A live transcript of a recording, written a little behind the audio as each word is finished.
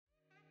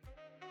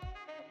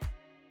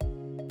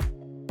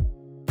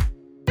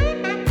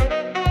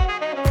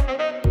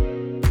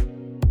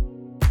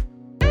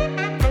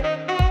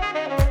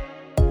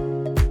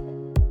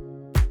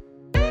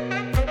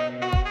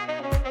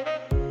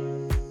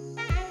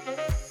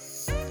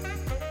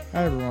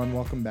Hi, everyone.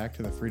 Welcome back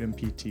to the Freedom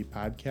PT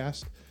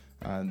podcast.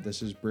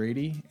 This is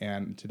Brady,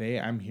 and today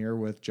I'm here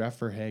with Jeff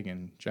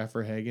Verhagen. Jeff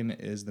Verhagen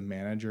is the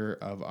manager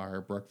of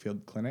our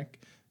Brookfield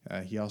Clinic.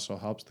 He also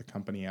helps the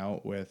company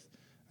out with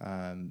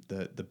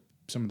the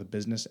some of the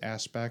business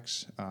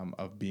aspects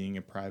of being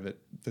a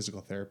private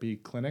physical therapy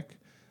clinic.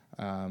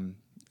 And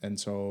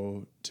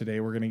so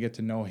today we're going to get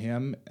to know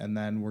him, and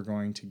then we're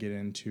going to get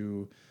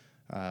into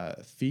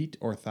feet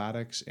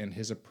orthotics and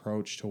his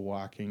approach to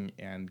walking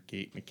and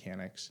gait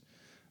mechanics.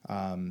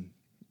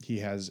 He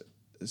has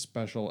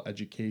special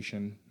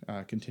education,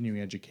 continuing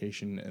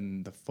education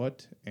in the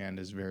foot, and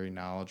is very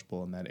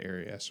knowledgeable in that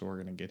area. So we're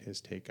going to get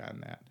his take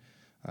on that.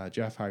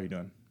 Jeff, how are you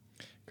doing?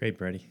 Great,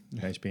 Brady.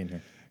 Nice being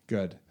here.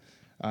 Good.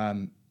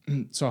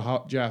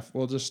 Jeff,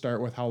 we'll just start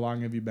with how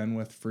long have you been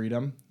with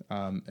Freedom,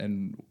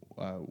 and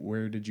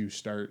where did you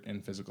start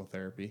in physical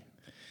therapy?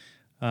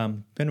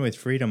 Been with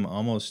Freedom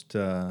almost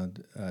 2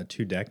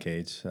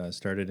 decades.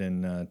 Started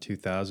in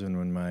 2000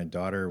 when my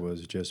daughter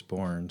was just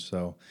born.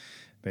 So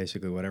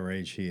basically whatever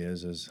age she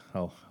is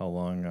how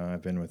long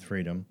I've been with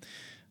Freedom.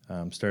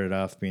 Started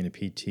off being a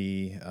PT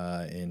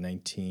in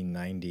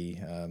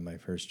 1990. My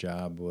first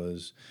job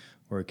was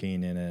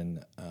working in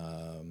an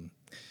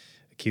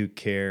acute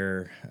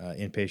care,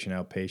 inpatient,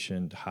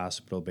 outpatient,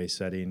 hospital-based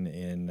setting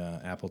in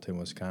Appleton,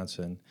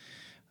 Wisconsin.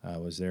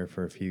 Was there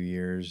for a few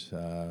years,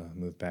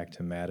 moved back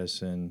to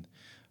Madison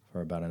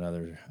for about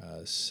another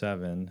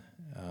 7,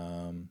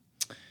 and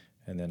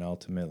then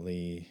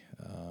ultimately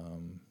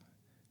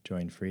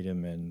joined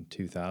Freedom in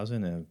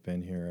 2000 and have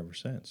been here ever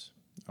since.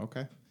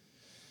 Okay.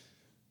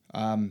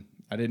 I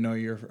didn't know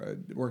you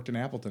worked in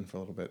Appleton for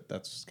a little bit.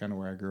 That's kind of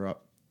where I grew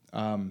up.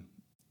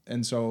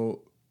 And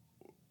so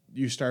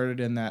you started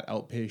in that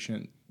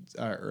outpatient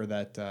or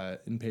that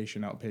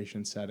inpatient,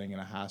 outpatient setting in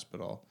a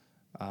hospital.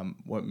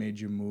 What made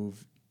you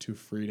move to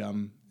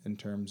Freedom in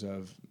terms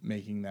of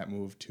making that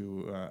move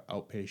to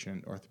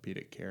outpatient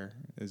orthopedic care?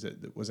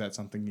 Was that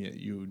something that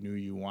you knew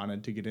you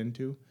wanted to get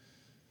into?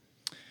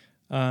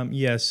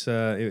 Yes,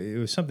 it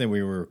was something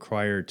we were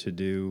required to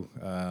do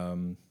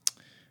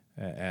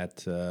at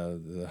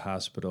the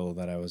hospital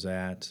that I was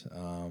at.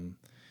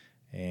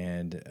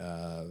 And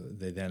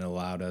they then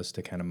allowed us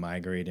to kind of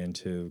migrate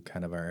into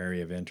kind of our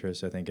area of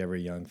interest. I think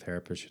every young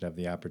therapist should have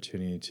the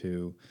opportunity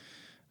to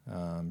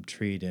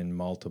treat in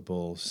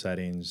multiple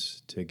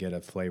settings to get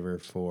a flavor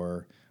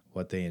for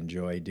what they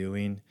enjoy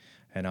doing.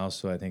 And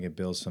also I think it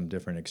builds some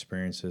different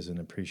experiences and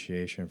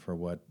appreciation for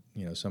what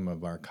some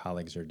of our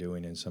colleagues are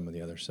doing in some of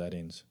the other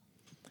settings.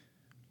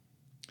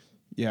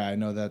 Yeah, I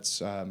know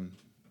that's I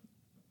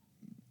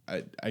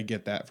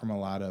get that from a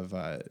lot of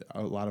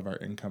our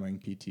incoming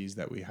PTs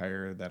that we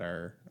hire that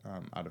are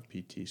out of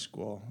PT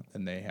school,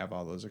 and they have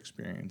all those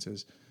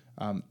experiences.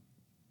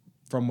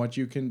 From what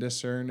you can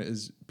discern,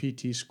 is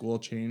PT school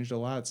changed a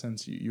lot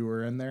since you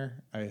were in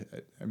there? I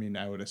mean,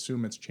 I would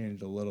assume it's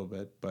changed a little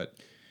bit, but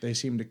they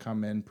seem to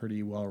come in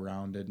pretty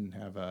well-rounded and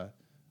have a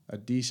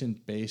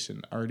decent base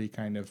and already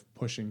kind of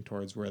pushing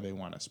towards where they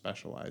want to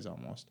specialize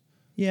almost.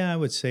 Yeah, I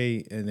would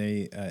say, and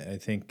I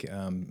think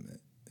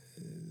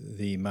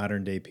the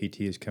modern day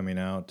PT is coming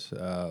out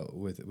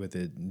with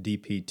a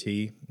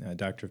DPT,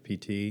 Doctor of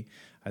PT.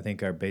 I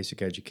think our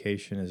basic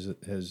education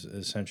is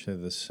essentially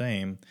the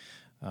same.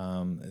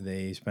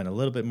 They spend a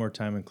little bit more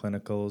time in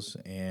clinicals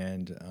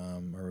and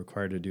are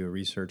required to do a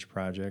research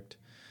project,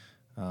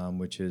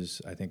 which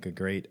is, I think, a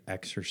great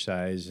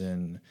exercise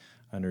in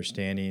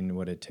understanding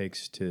what it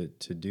takes to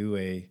do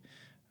a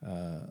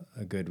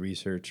good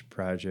research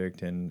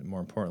project, and more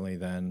importantly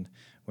then,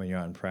 when you're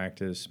out in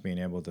practice, being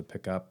able to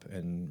pick up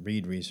and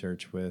read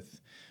research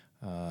with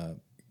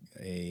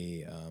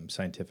a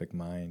scientific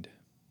mind.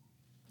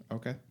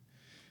 Okay.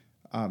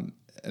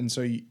 And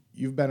so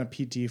you've been a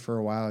PT for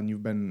a while, and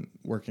you've been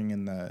working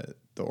in the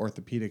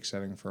orthopedic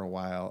setting for a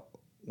while.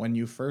 When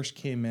you first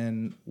came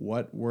in,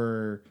 what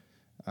were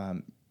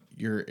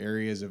your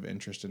areas of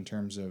interest in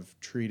terms of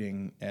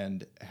treating,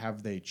 and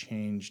have they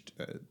changed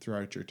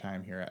throughout your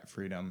time here at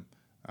Freedom?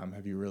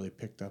 Have you really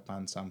picked up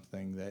on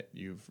something that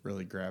you've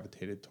really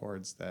gravitated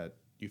towards, that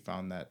you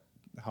found that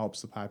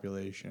helps the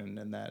population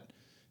and that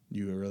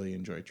you really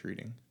enjoy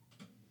treating?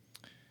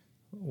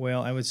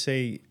 Well, I would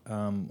say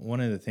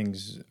one of the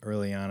things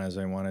early on is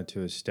I wanted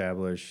to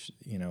establish,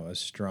 a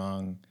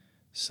strong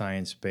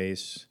science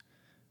base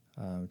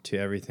to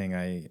everything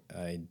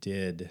I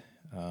did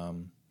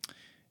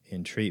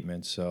in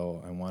treatment.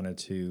 So I wanted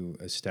to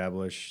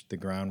establish the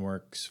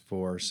groundworks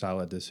for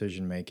solid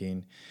decision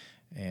making.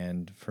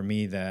 And for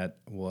me, that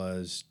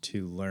was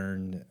to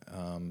learn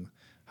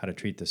how to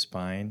treat the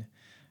spine.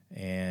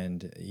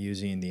 And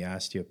using the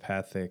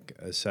osteopathic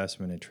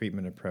assessment and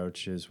treatment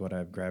approach is what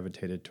I've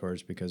gravitated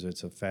towards, because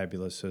it's a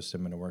fabulous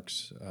system and it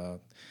works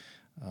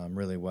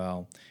really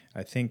well.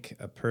 I think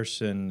a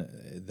person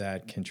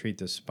that can treat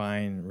the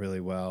spine really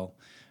well,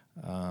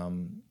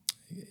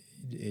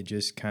 it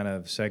just kind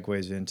of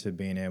segues into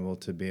being able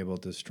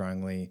to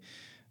strongly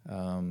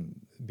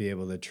be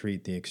able to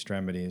treat the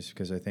extremities,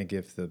 because I think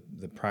if the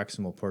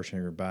proximal portion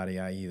of your body,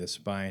 i.e. the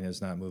spine, is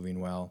not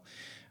moving well,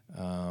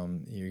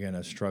 you're going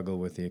to struggle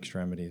with the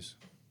extremities.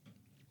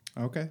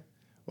 Okay.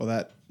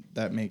 Well,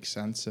 that makes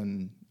sense,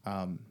 and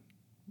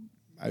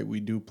we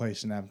do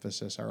place an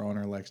emphasis. Our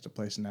owner likes to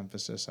place an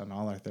emphasis on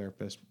all our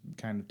therapists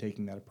kind of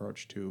taking that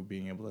approach to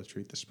being able to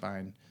treat the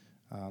spine,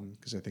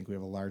 because I think we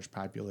have a large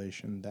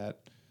population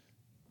that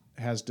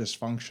has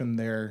dysfunction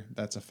there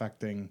that's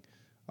affecting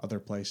other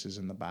places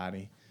in the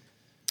body.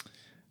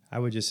 I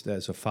would just,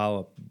 as a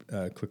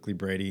follow-up quickly,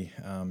 Brady,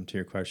 to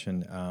your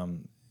question,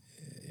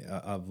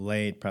 of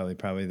late,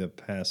 probably the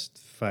past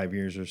 5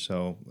 years or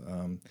so,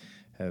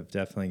 have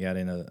definitely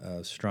gotten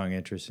a strong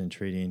interest in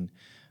treating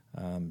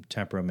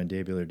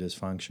temporomandibular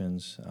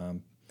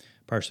dysfunctions,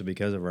 partially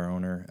because of our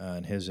owner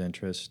and his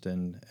interest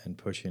and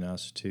pushing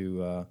us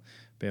to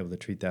be able to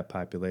treat that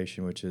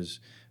population, which has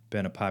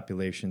been a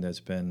population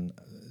that's been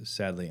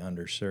sadly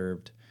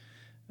underserved.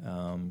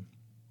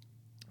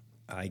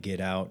 I get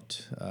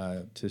out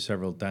to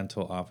several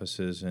dental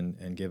offices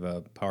and give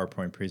a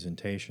PowerPoint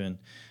presentation,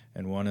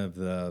 and one of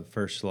the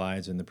first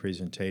slides in the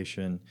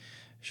presentation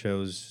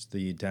shows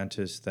the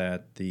dentist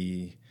that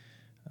the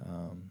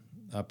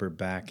upper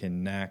back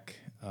and neck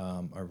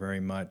are very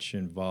much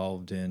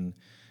involved in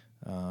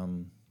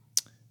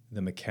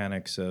the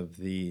mechanics of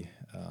the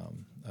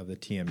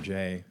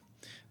TMJ,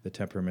 the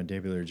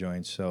temporomandibular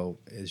joint. So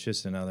it's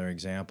just another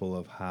example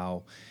of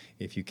how,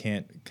 if you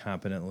can't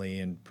competently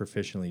and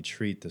proficiently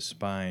treat the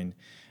spine,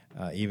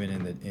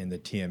 even in the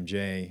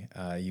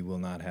TMJ, you will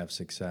not have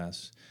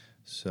success.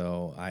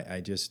 So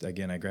I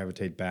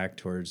gravitate back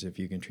towards, if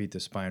you can treat the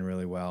spine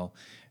really well,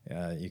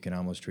 you can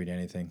almost treat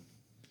anything.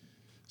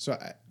 So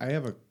I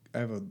have a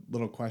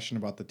little question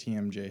about the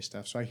TMJ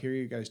stuff. So I hear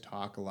you guys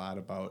talk a lot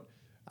about.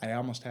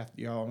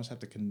 You almost have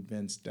to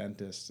convince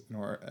dentists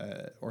or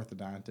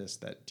orthodontists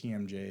that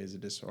TMJ is a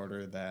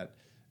disorder that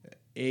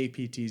A,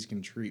 PTs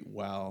can treat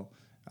well,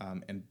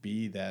 and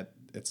B, that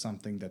it's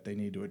something that they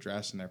need to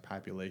address in their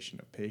population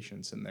of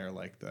patients, and they're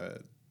like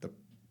the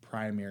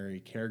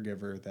primary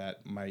caregiver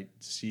that might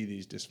see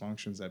these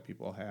dysfunctions that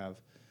people have.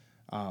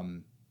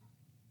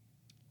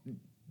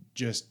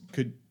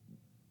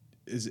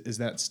 Is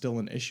that still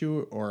an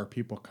issue, or are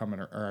people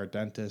coming, or are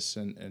dentists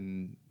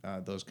and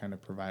those kind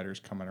of providers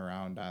coming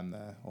around on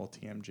the whole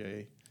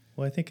TMJ?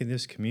 Well, I think in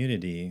this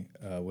community,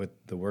 with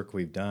the work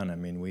we've done, I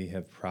mean, we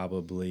have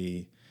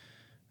probably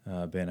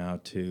been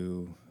out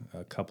to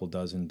a couple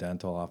dozen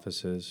dental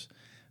offices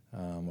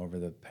over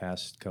the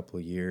past couple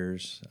of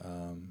years.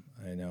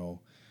 I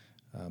know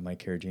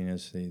Mike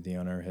Karaginas, the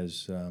owner,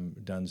 has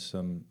done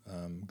some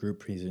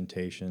group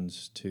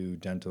presentations to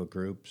dental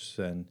groups,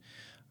 and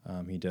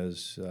he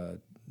does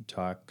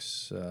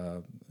talks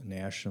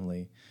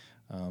nationally.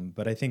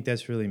 But I think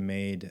that's really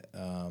made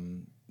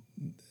them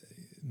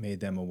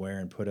aware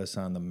and put us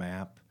on the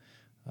map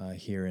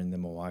here in the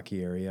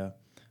Milwaukee area.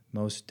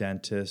 Most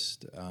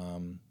dentists are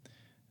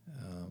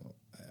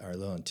a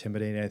little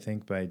intimidated, I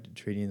think, by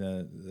treating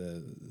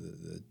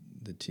the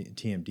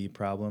TMD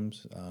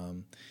problems,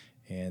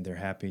 and they're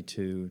happy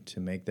to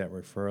make that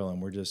referral.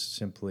 And we're just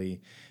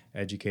simply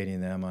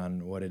educating them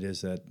on what it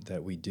is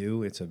that we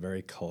do. It's a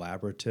very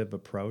collaborative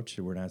approach.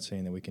 We're not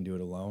saying that we can do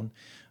it alone.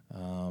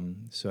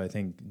 So I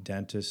think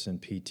dentists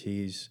and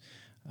PTs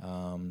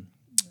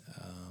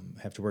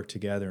have to work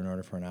together in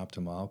order for an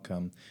optimal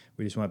outcome.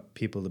 We just want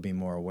people to be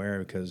more aware,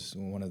 because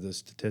one of the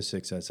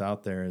statistics that's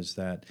out there is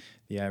that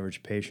the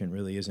average patient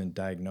really isn't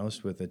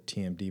diagnosed with a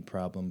TMD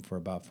problem for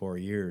about 4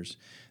 years.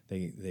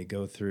 They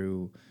go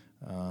through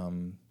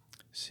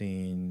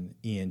seeing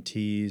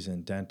ENTs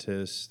and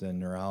dentists and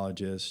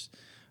neurologists,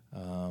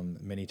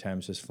 many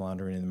times just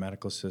floundering in the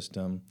medical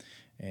system.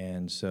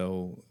 And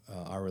so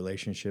our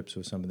relationships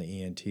with some of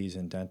the ENTs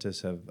and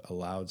dentists have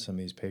allowed some of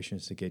these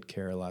patients to get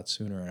care a lot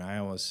sooner. And I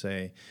always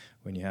say,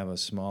 when you have a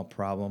small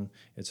problem,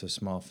 it's a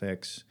small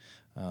fix.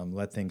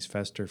 Let things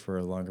fester for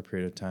a longer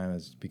period of time,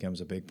 it becomes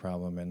a big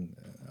problem and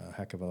a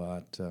heck of a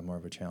lot more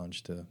of a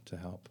challenge to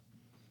help.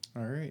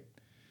 All right.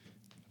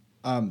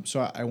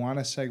 So I want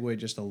to segue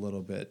just a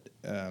little bit,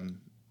 and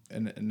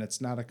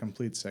it's not a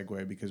complete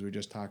segue, because we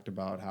just talked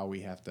about how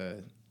we have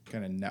to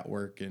kind of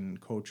network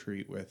and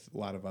co-treat with a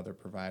lot of other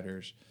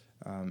providers.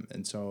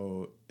 And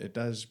so it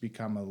does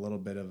become a little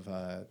bit of,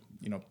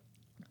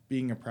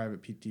 being a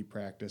private PT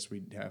practice, we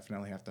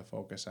definitely have to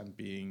focus on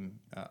being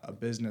a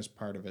business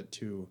part of it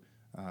too,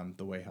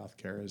 the way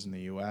healthcare is in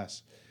the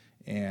U.S.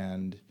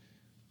 And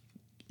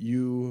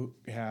you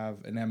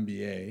have an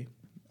MBA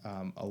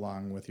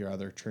along with your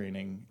other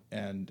training.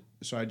 And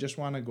so I just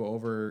want to go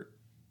over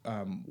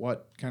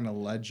what kind of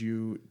led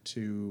you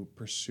to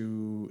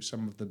pursue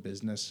some of the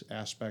business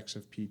aspects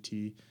of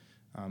PT,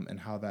 and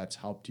how that's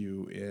helped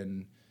you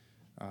in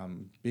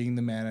being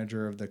the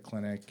manager of the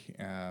clinic,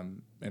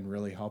 and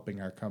really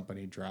helping our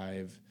company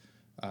drive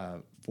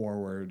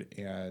forward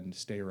and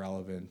stay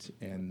relevant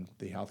in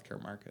the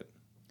healthcare market.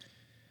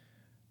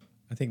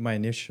 I think my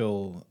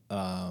initial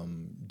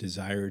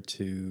desire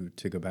to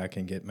go back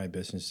and get my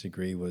business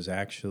degree was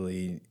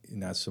actually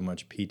not so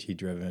much PT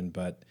driven,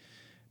 but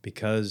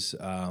because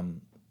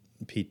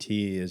PT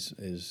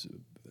is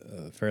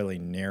a fairly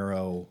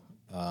narrow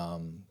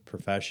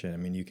profession. I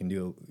mean, you can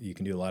do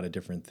a lot of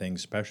different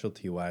things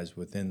specialty wise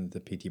within the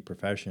PT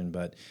profession,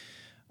 but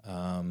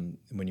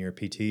when you're a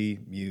PT,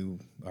 you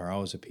are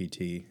always a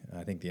PT.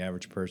 I think the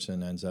average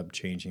person ends up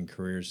changing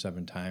careers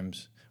 7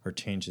 times or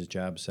changes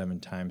jobs 7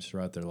 times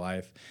throughout their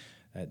life.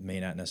 That may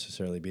not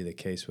necessarily be the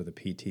case with a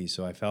PT.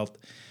 So I felt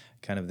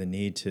kind of the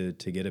need to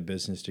get a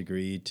business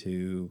degree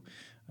to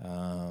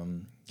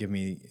give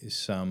me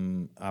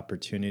some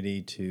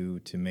opportunity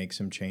to make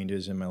some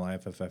changes in my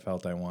life if I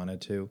felt I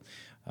wanted to.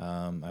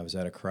 I was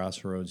at a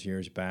crossroads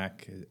years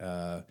back,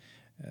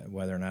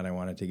 whether or not I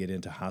wanted to get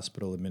into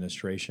hospital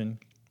administration.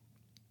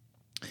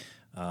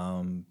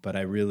 But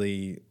I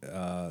really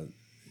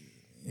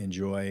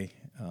enjoy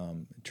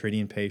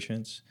treating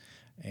patients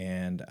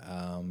and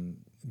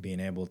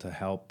being able to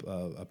help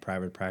a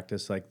private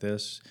practice like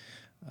this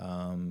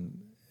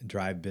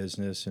drive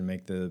business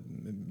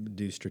and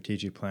do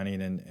strategic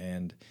planning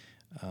and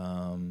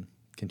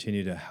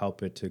continue to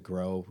help it to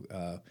grow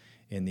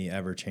in the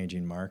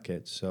ever-changing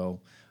market.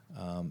 So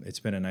it's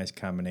been a nice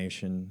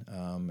combination,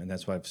 and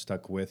that's why I've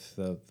stuck with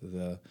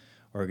the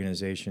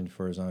organization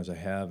for as long as I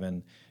have,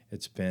 and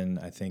it's been,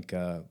 I think,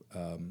 a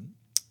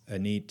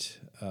neat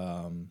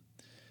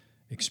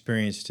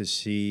experience to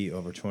see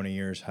over 20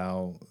 years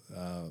how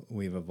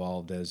we've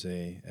evolved as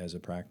a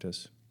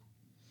practice.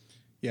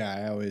 Yeah,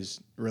 I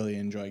always really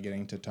enjoy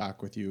getting to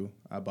talk with you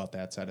about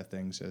that side of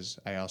things, as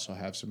I also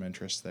have some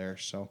interest there.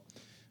 So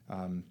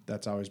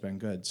that's always been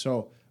good.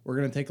 So we're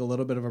going to take a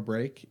little bit of a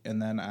break,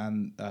 and then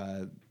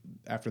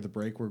after the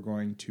break, we're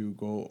going to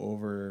go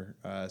over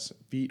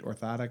feet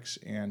orthotics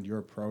and your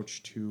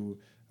approach to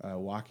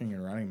walking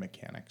and running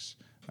mechanics.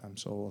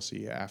 So we'll see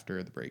you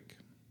after the break.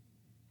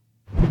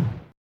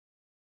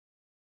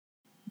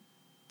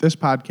 This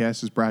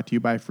podcast is brought to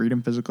you by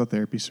Freedom Physical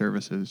Therapy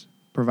Services,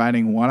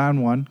 providing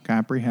one-on-one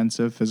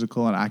comprehensive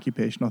physical and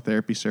occupational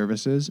therapy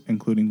services,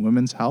 including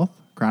women's health,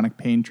 chronic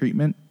pain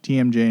treatment,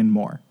 TMJ, and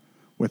more.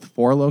 With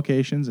 4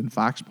 locations in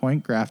Fox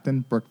Point, Grafton,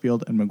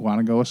 Brookfield, and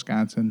Mukwonago,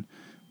 Wisconsin.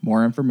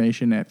 More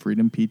information at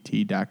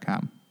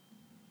freedompt.com.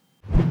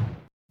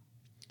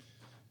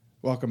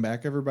 Welcome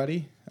back,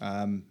 everybody.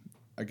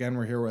 Again,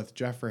 we're here with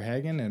Jeff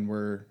Verhagen, and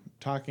we're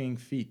talking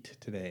feet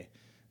today.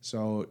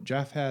 So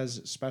Jeff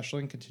has special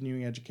and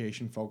continuing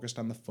education focused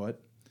on the foot,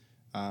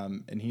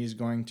 and he's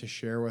going to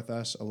share with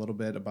us a little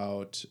bit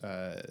about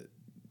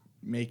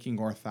making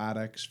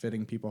orthotics,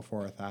 fitting people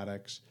for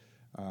orthotics,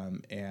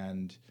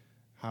 and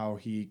how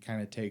he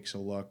kind of takes a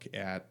look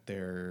at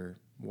their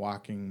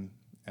walking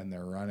and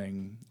their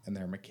running and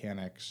their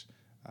mechanics,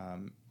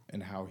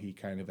 and how he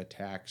kind of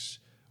attacks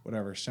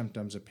whatever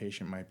symptoms a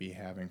patient might be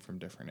having from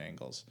different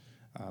angles,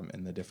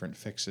 and the different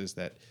fixes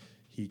that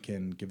he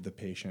can give the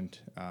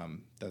patient,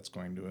 that's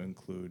going to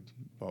include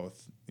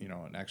both,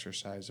 an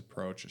exercise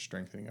approach, a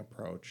strengthening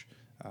approach,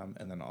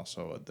 and then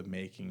also the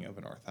making of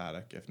an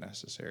orthotic if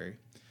necessary.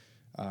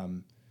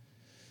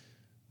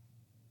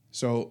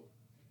 So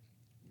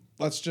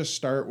let's just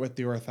start with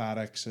the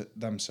orthotics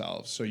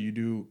themselves. So you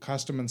do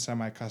custom and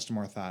semi-custom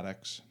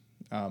orthotics.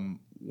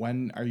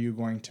 When are you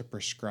going to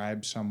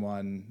prescribe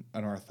someone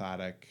an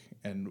orthotic,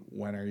 and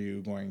when are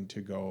you going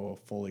to go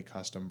fully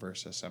custom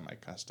versus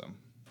semi-custom?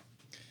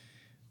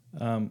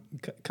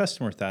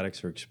 Custom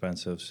orthotics are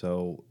expensive,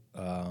 so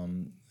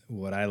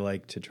what I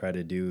like to try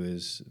to do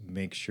is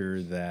make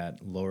sure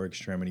that lower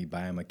extremity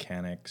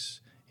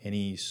biomechanics,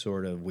 any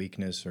sort of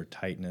weakness or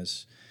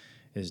tightness,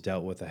 is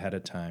dealt with ahead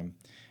of time.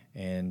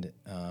 And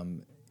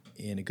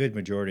in a good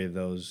majority of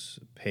those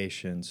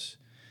patients,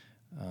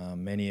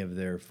 many of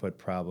their foot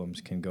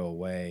problems can go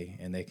away,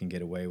 and they can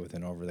get away with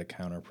an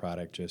over-the-counter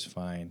product just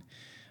fine.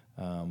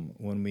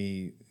 When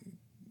we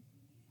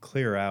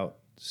clear out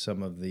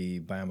some of the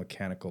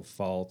biomechanical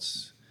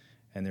faults,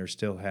 and they're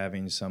still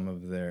having some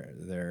of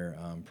their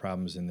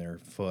problems in their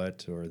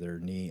foot or their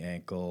knee,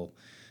 ankle,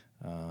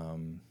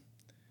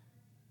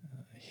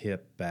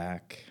 hip,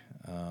 back,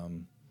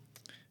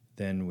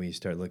 then we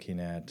start looking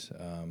at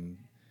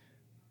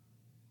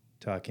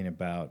talking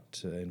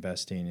about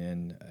investing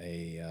in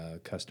a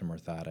custom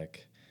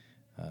orthotic.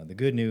 The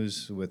good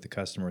news with the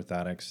custom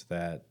orthotics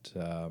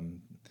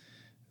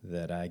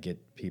that I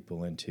get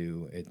people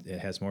into, it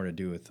has more to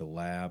do with the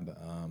lab.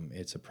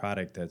 It's a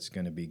product that's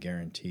going to be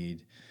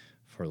guaranteed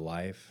for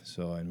life.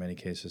 So in many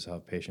cases, I'll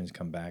have patients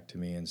come back to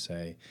me and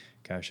say,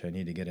 gosh, I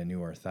need to get a new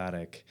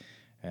orthotic.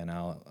 And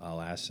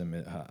I'll ask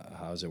them,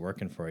 how's it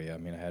working for you? I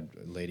mean, I had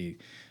a lady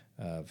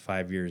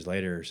 5 years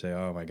later say,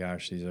 oh my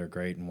gosh, these are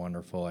great and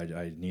wonderful.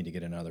 I need to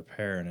get another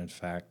pair. And in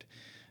fact,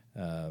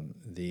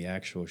 the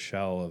actual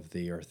shell of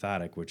the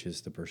orthotic, which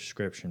is the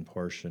prescription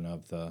portion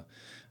of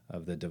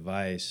the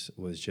device,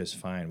 was just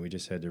fine. We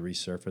just had to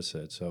resurface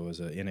it. So it was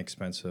an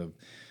inexpensive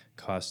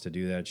cost to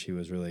do that. She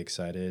was really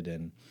excited,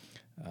 and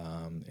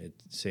it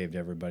saved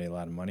everybody a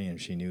lot of money,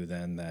 and she knew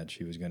then that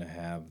she was going to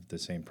have the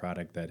same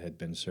product that had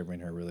been serving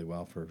her really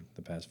well for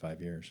the past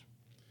 5 years.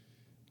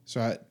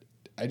 So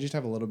I just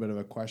have a little bit of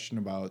a question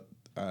about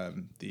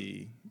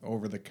the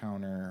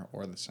over-the-counter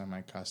or the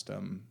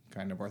semi-custom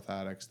kind of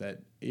orthotics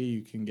that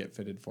you can get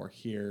fitted for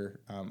here.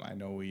 I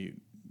know we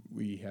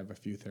we have a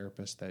few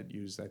therapists that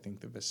use, I think,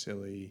 the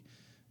Vasili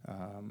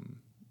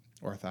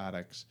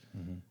orthotics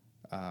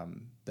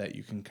that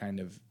you can kind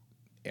of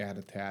add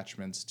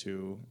attachments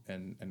to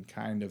and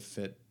kind of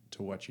fit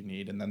to what you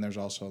need. And then there's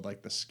also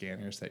like the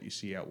scanners that you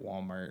see at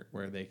Walmart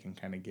where they can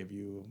kind of give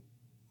you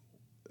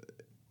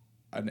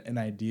an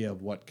idea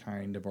of what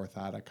kind of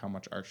orthotic, how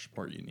much arch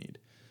support you need.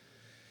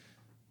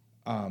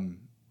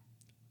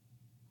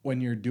 When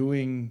you're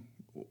doing,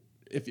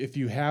 if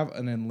you have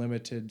an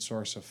unlimited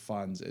source of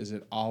funds, is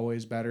it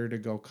always better to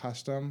go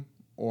custom,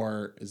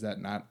 or is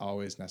that not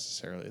always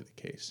necessarily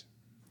the case?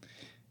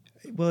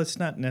 Well, it's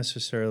not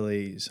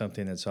necessarily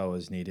something that's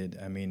always needed.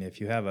 I mean,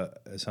 if you have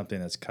something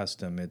that's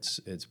custom,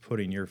 it's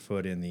putting your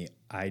foot in the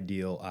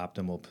ideal,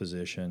 optimal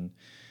position,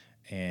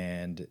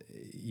 and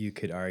you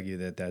could argue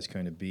that that's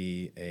going to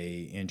be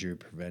a injury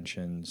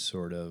prevention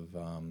sort of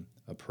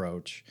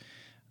approach.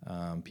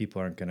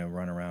 People aren't going to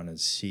run around and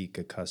seek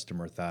a custom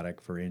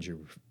orthotic for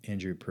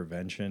injury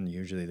prevention.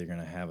 Usually they're going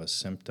to have a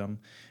symptom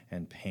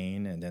and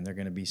pain, and then they're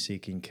going to be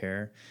seeking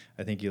care.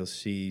 I think you'll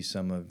see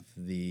some of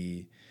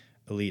the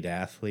elite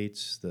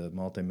athletes, the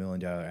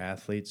multi-million-dollar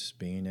athletes,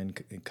 being in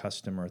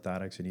custom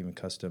orthotics and even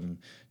custom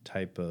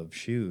type of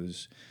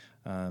shoes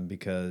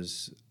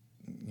because,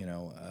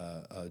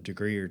 a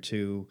degree or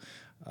two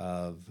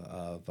of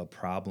a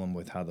problem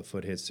with how the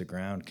foot hits the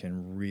ground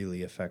can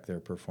really affect their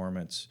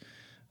performance.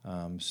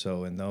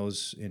 So in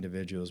those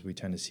individuals, we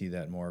tend to see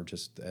that more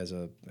just as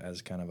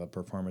kind of a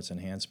performance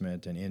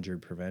enhancement and injury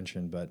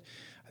prevention. But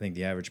I think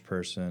the average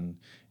person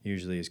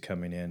usually is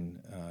coming in,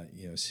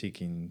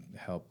 seeking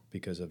help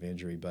because of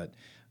injury. But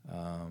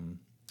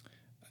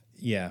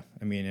yeah,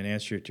 I mean, in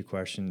answer to your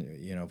question,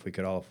 if we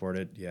could all afford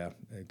it, yeah,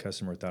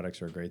 custom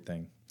orthotics are a great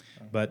thing.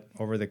 Okay. But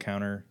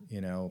over-the-counter,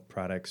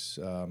 products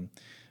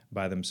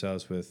by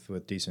themselves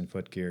with decent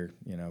foot gear,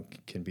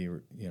 can be,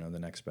 the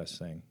next best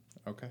thing.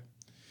 Okay.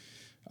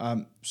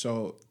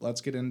 So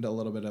let's get into a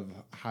little bit of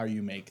how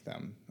you make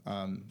them.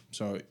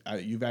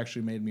 You've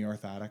actually made me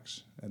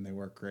orthotics, and they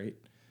work great.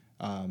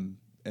 And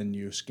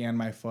you scan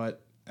my foot,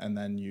 and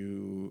then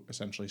you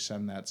essentially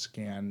send that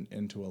scan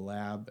into a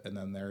lab, and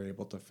then they're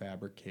able to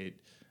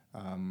fabricate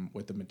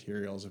with the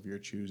materials of your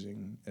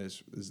choosing.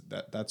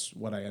 That's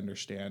what I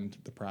understand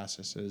the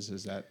process is.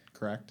 Is that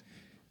correct?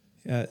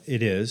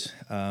 It is,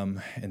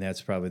 and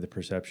that's probably the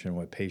perception of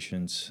what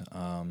patients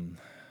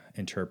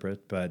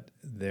interpret, but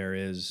there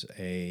is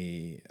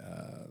a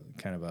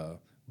kind of a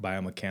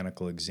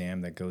biomechanical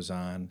exam that goes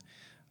on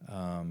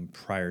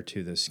prior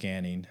to the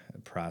scanning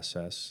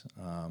process,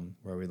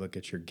 where we look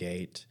at your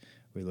gait,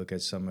 we look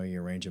at some of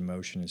your range of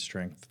motion and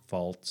strength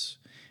faults,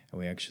 and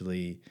we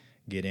actually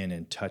get in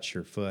and touch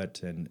your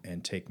foot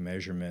and take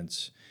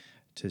measurements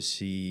to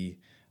see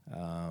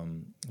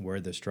where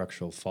the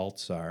structural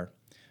faults are.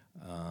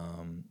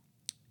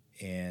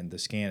 And the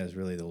scan is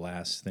really the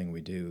last thing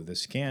we do. The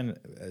scan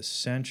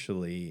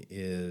essentially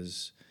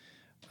is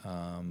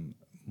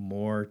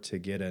more to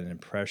get an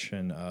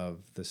impression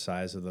of the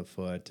size of the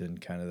foot and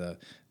kind of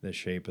the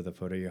shape of the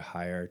foot. Are you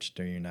high arched?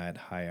 Are you not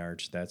high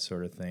arched? That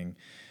sort of thing.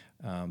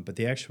 But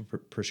the actual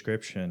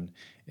prescription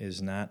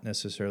is not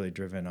necessarily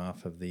driven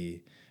off of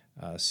the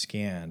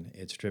scan.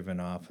 It's driven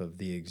off of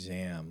the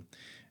exam.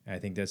 And I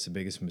think that's the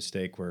biggest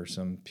mistake where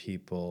some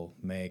people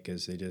make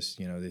is they just,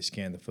 they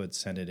scan the foot,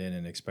 send it in,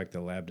 and expect the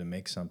lab to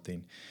make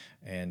something.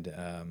 And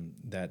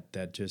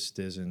that just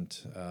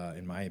isn't,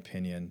 in my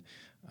opinion,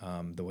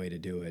 the way to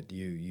do it.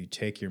 You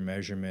take your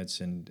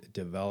measurements and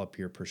develop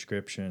your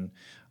prescription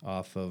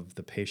off of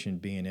the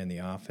patient being in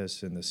the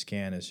office, and the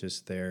scan is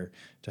just there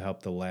to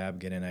help the lab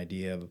get an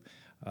idea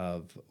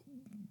of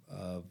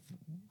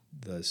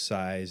the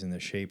size and the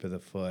shape of the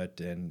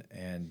foot,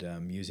 and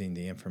using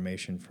the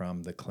information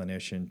from the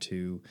clinician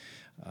to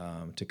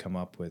come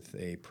up with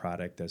a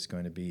product that's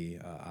going to be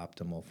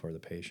optimal for the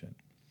patient.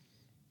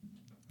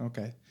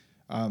 Okay.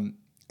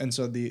 And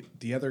so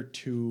the other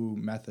two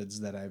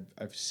methods that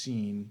I've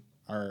seen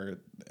are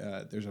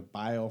there's a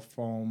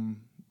biofoam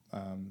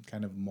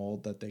kind of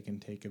mold that they can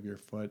take of your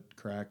foot,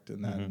 correct?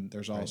 And then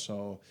there's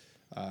also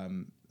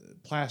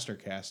plaster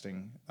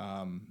casting,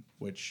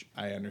 which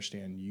I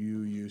understand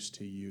you used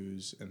to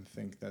use and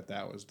think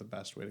that was the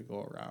best way to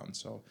go around.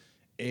 So,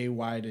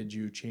 why did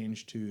you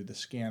change to the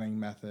scanning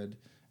method?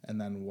 And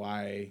then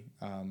why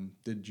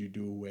did you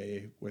do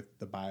away with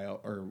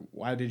or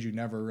why did you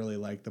never really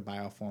like the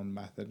biofoam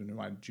method, and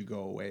why did you go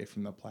away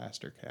from the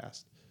plaster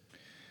cast?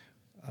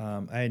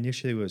 I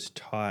initially was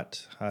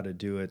taught how to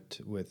do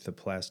it with the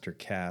plaster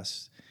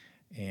cast,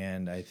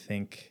 and I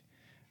think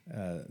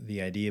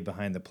the idea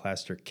behind the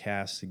plaster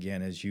cast,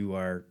 again, is you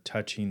are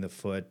touching the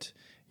foot,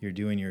 you're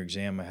doing your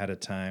exam ahead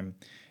of time,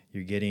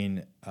 you're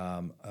getting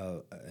an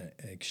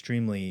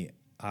extremely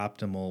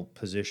optimal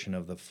position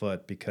of the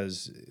foot,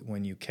 because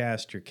when you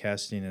cast, you're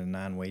casting in a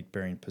non-weight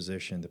bearing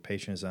position. The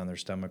patient is on their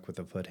stomach with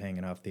the foot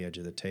hanging off the edge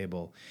of the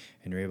table,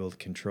 and you're able to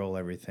control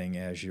everything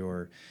as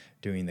you're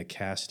doing the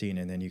casting,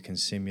 and then you can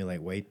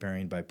simulate weight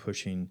bearing by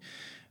pushing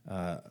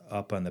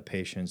up on the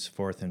patient's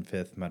fourth and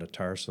fifth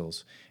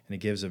metatarsals, and it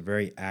gives a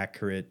very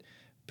accurate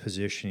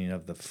positioning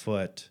of the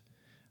foot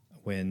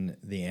when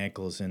the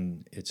ankle's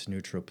in its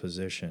neutral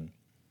position.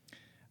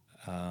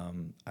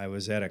 I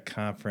was at a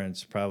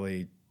conference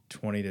probably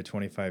 20 to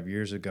 25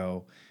 years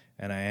ago,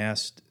 and I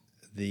asked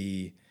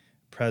the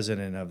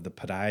president of the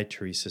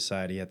Podiatry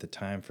Society at the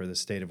time for the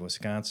state of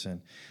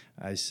Wisconsin,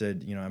 I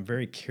said, I'm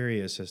very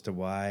curious as to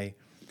why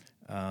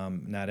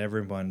not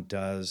everyone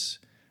does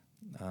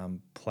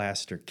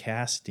plaster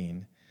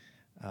casting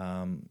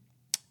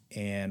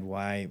and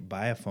why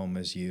Biofoam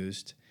is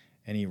used.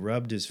 And he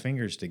rubbed his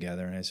fingers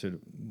together, and I said,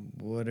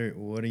 what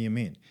do you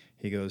mean?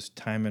 He goes,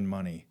 time and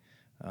money.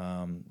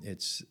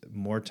 It's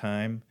more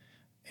time,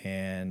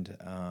 and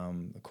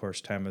of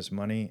course, time is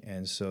money,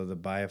 and so the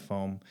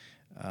Biofoam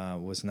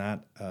was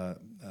not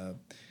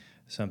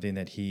something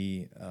that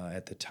he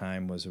at the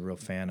time was a real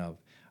fan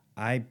of.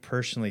 I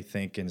personally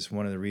think, and it's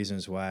one of the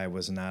reasons why I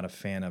was not a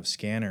fan of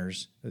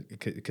scanners,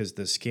 because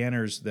the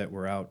scanners that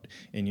were out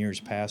in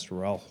years past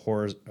were all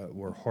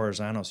were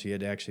horizontal, so you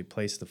had to actually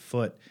place the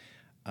foot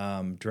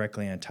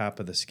directly on top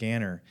of the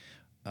scanner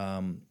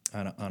on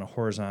a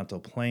horizontal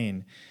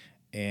plane.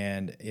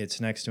 And it's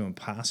next to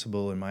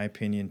impossible, in my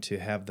opinion, to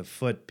have the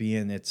foot be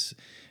in its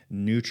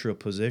neutral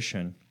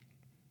position.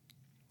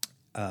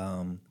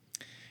 And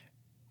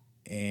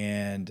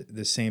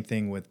the same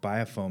thing with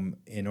Biofoam.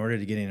 In order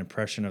to get an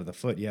impression of the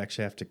foot, you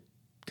actually have to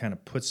kind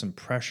of put some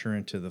pressure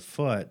into the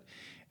foot,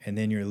 and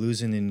then you're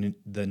losing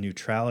the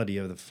neutrality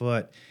of the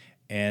foot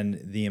and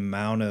the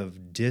amount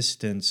of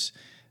distance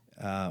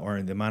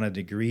or the amount of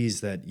degrees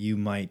that you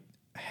might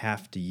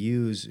have to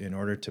use in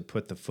order to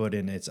put the foot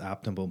in its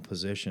optimal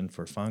position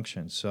for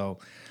function. So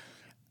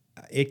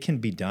it can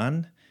be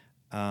done,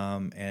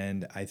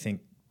 and I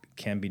think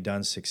can be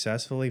done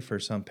successfully for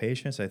some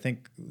patients. I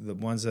think the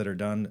ones that are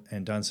done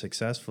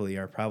successfully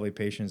are probably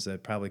patients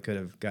that probably could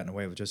have gotten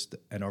away with just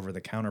an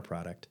over-the-counter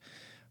product.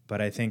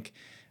 But I think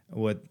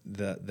what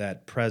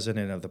that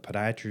president of the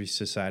Podiatry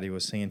Society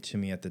was saying to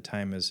me at the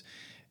time is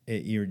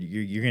you're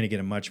going to get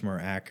a much more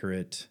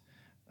accurate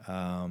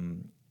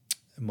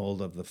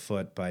mold of the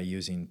foot by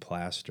using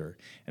plaster.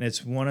 And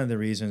it's one of the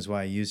reasons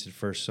why I used it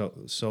for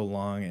so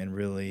long and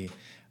really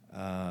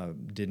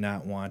did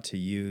not want to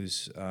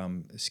use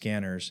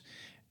scanners.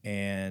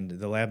 And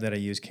the lab that I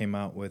used came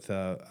out with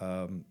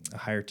a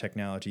higher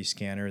technology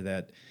scanner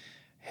that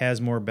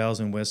has more bells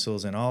and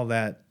whistles, and all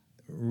that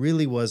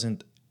really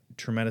wasn't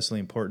tremendously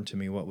important to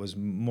me. What was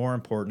more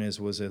important it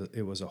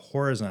was a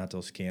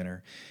horizontal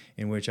scanner,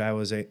 in which I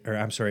was a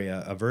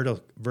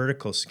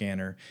vertical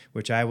scanner,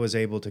 which I was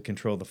able to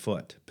control the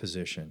foot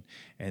position,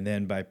 and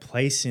then by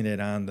placing it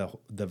on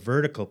the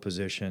vertical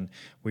position,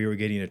 we were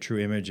getting a true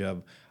image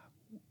of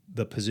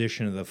the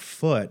position of the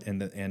foot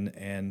and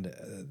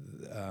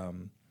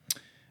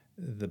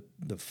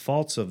the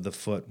faults of the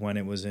foot when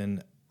it was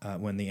in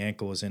when the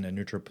ankle was in a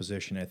neutral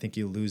position. I think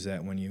you lose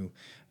that when you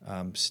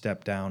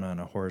step down on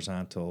a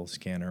horizontal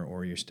scanner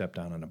or you step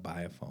down on a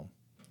Biofoam.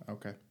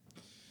 Okay.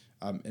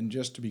 And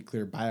just to be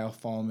clear,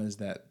 Biofoam is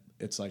that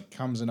it's like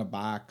comes in a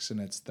box, and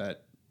it's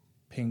that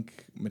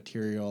pink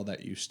material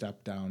that you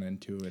step down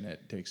into, and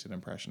it takes an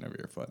impression of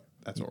your foot.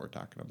 That's what we're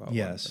talking about.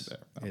 Yes,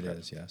 okay. It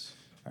is, yes.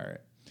 All right.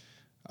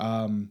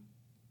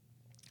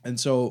 And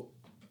so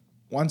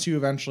once you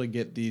eventually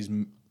get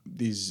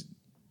these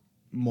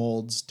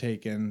molds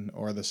taken,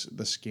 or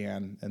the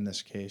scan in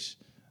this case,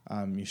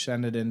 you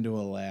send it into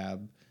a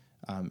lab,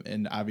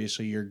 and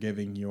obviously you're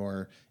giving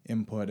your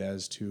input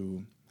as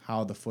to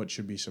how the foot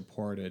should be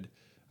supported.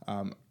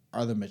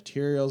 Are the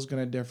materials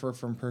going to differ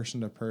from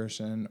person to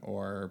person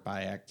or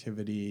by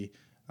activity,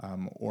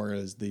 or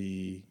is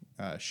the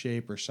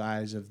shape or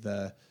size of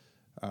the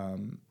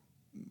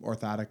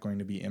orthotic going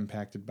to be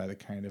impacted by the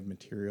kind of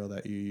material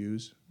that you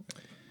use?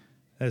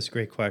 That's a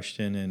great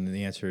question, and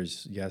the answer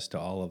is yes to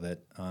all of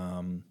it.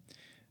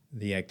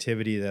 The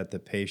activity that the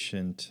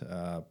patient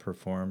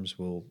performs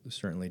will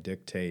certainly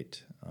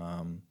dictate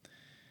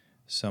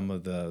some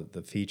of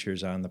the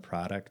features on the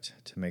product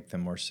to make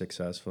them more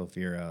successful. If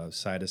you're a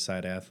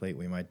side-to-side athlete,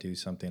 we might do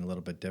something a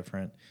little bit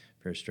different.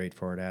 If you're a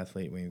straightforward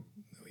athlete, we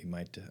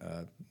might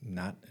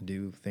not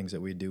do things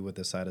that we do with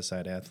a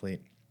side-to-side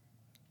athlete.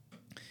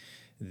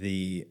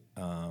 The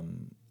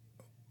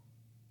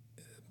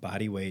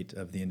body weight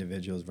of the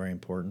individual is very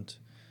important.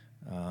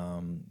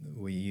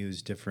 We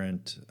use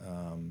different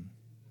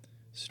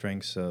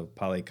strengths of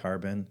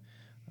polycarbon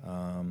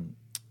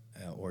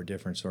or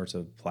different sorts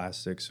of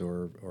plastics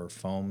or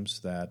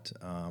foams that,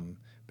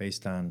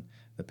 based on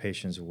the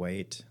patient's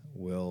weight,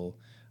 will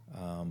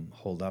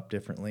hold up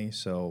differently.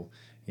 So,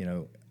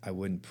 I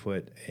wouldn't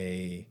put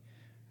a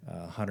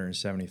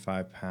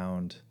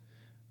 175-pound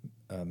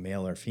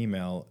male or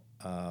female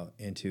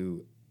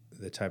into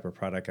the type of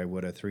product I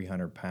would a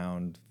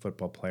 300-pound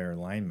football player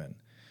lineman.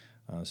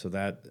 So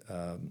that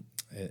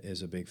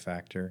is a big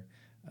factor.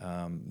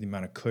 The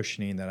amount of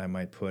cushioning that I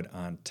might put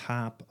on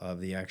top of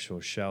the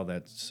actual shell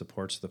that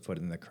supports the foot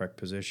in the correct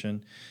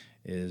position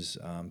is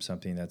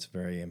something that's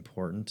very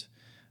important.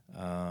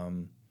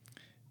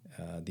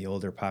 The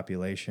older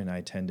population,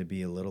 I tend to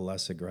be a little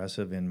less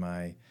aggressive in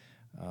my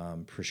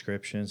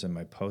prescriptions and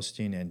my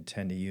posting, and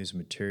tend to use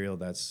material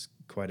that's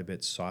quite a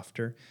bit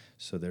softer,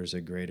 so there's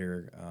a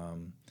greater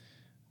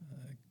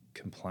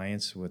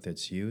compliance with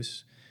its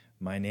use.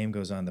 My name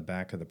goes on the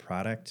back of the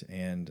product,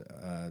 and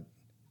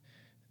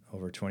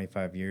over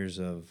 25 years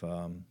of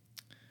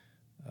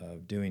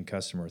doing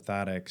custom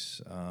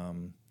orthotics,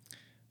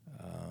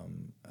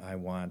 I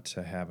want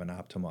to have an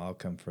optimal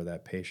outcome for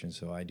that patient,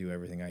 so I do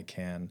everything I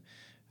can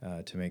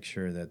to make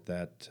sure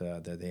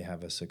that they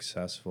have a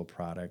successful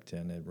product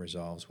and it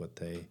resolves what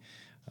they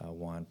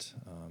want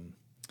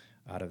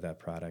out of that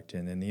product.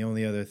 And then the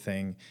only other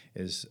thing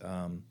is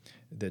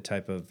the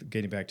type of,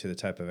 getting back to the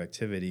type of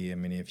activity. I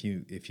mean, if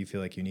you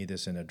feel like you need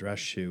this in a dress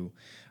shoe,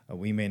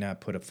 we may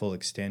not put a full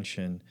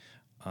extension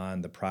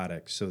on the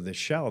product. So the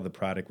shell of the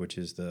product, which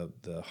is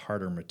the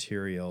harder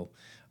material,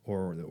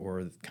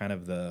 or kind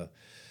of the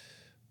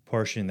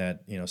portion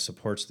that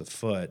supports the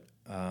foot,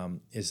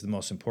 is the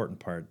most important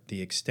part.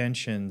 The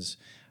extensions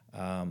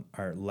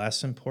are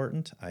less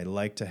important. I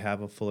like to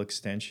have a full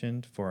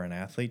extension for an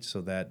athlete so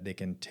that they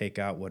can take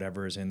out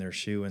whatever is in their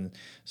shoe and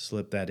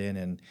slip that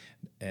in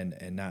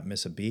and not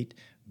miss a beat.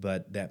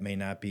 But that may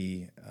not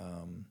be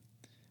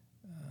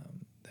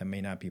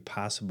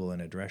possible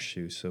in a dress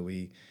shoe. So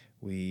we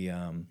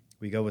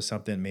go with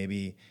something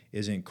maybe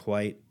isn't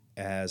quite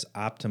as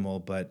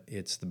optimal, but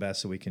it's the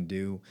best that we can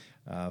do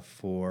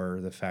for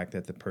the fact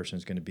that the person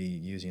is going to be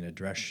using a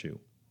dress shoe.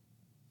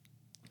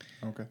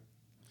 Okay.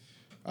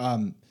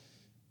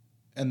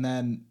 And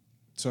then,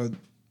 so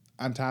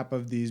on top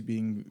of these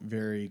being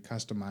very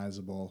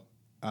customizable,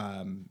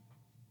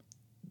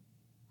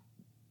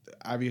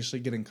 obviously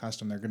getting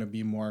custom, they're going to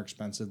be more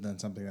expensive than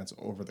something that's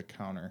over the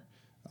counter.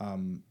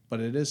 But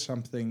it is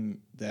something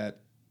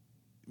that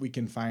we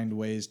can find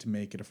ways to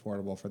make it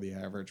affordable for the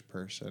average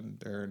person.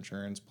 There are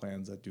insurance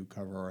plans that do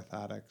cover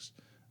orthotics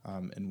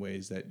in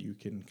ways that you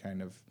can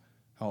kind of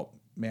help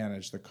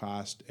manage the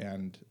cost.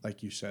 And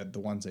like you said, the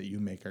ones that you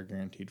make are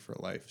guaranteed for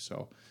life.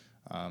 So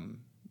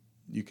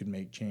you can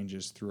make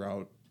changes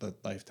throughout the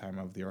lifetime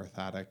of the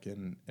orthotic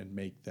and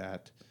make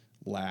that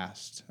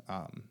last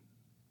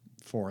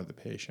for the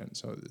patient.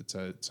 So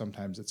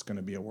sometimes it's going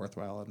to be a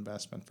worthwhile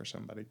investment for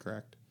somebody,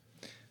 correct?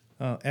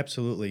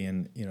 Absolutely,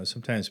 and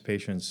sometimes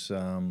patients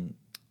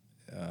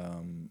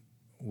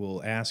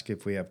will ask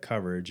if we have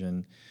coverage,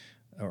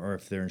 or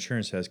if their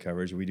insurance has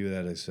coverage. We do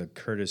that as a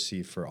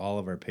courtesy for all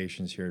of our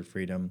patients here at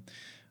Freedom.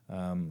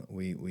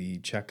 We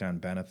check on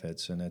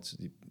benefits, and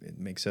it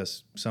makes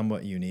us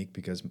somewhat unique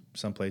because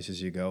some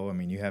places you go, I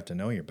mean, you have to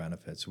know your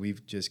benefits. We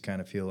just kind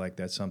of feel like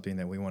that's something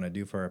that we want to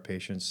do for our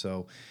patients,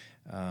 so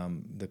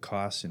the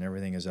costs and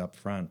everything is up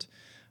front.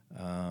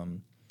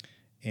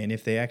 And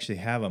if they actually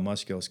have a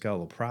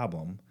musculoskeletal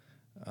problem,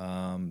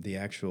 the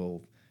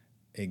actual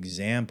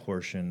exam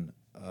portion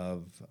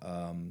of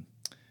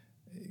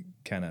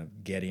kind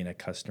of getting a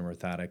custom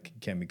orthotic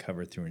can be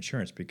covered through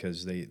insurance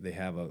because they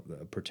have a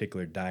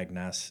particular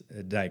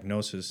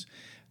diagnosis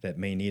that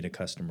may need a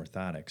custom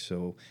orthotic.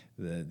 So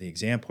the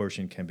exam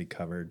portion can be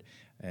covered,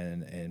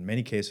 and in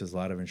many cases, a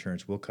lot of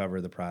insurance will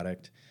cover the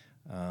product.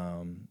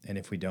 And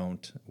if we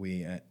don't,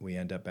 we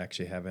end up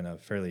actually having a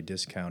fairly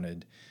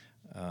discounted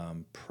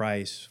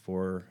price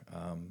for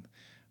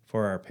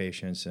our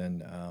patients.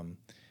 And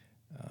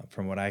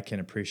from what I can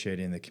appreciate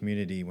in the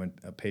community, when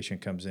a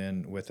patient comes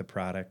in with a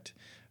product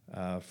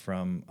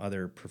from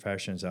other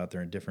professions out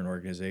there in different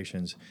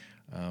organizations,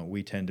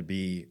 we tend to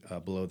be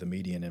below the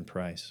median in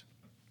price.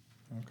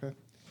 Okay.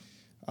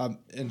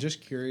 And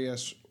just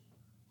curious,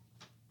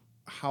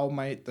 how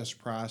might this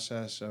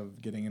process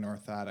of getting an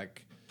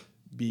orthotic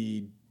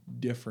be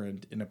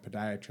different in a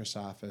podiatrist's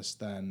office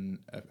than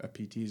a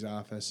PT's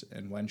office,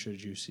 and when should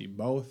you see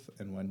both,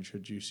 and when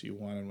should you see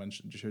one, and when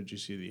should you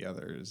see the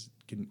others?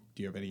 Do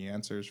you have any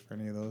answers for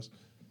any of those?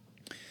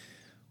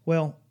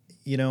 Well,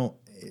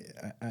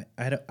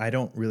 I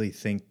don't really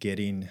think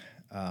getting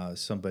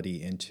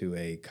somebody into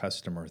a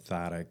custom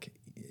orthotic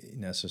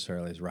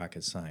necessarily is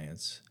rocket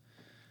science,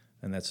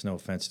 and that's no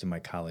offense to my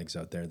colleagues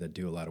out there that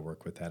do a lot of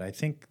work with that. I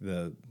think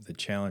the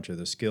challenge or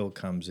the skill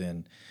comes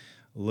in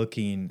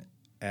looking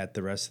at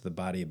the rest of the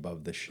body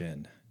above the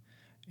shin.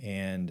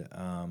 And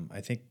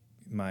I think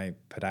my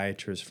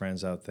podiatrist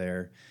friends out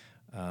there,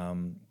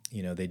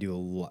 they do a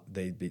lot.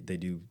 They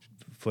do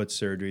foot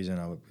surgeries and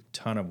a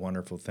ton of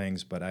wonderful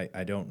things. But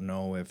I don't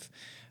know if,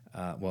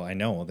 I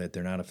know that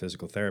they're not a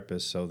physical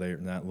therapist, so they're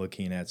not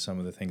looking at some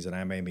of the things that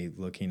I may be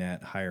looking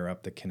at higher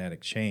up the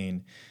kinetic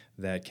chain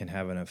that can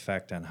have an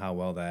effect on how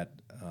well that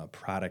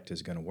product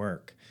is going to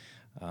work.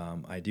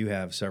 I do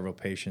have several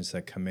patients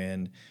that come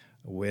in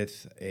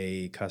with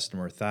a custom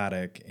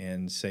orthotic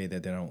and say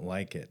that they don't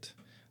like it.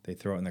 They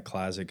throw it in the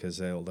closet because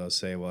they'll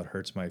say, well, it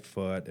hurts my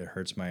foot, it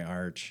hurts my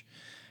arch.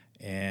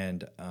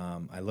 And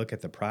I look at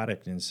the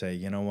product and say,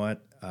 you know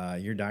what,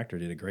 your doctor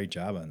did a great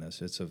job on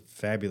this. It's a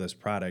fabulous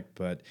product,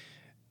 but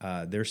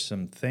there's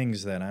some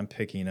things that I'm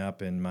picking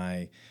up in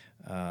my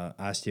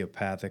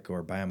osteopathic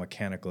or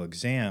biomechanical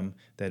exam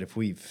that if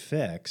we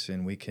fix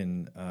and we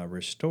can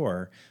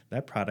restore,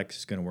 that product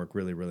is going to work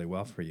really, really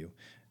well for you.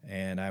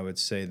 And I would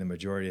say the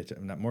majority,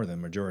 not more than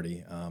the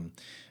majority,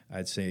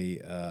 I'd say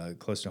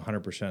close to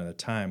 100% of the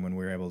time when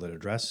we were able to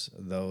address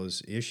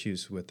those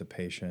issues with the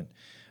patient,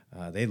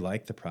 they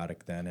like the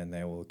product then and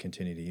they will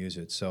continue to use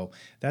it. So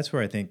that's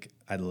where I think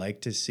I'd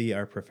like to see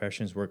our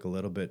professions work a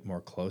little bit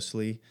more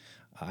closely.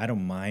 I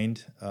don't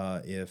mind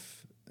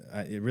if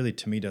it really,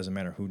 to me, doesn't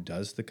matter who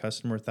does the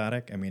custom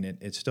orthotic. I mean,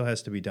 it still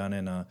has to be done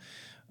in a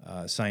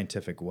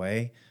scientific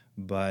way,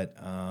 but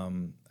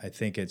I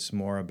think it's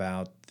more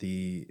about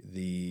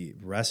the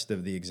rest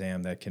of the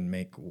exam that can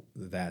make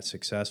that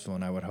successful.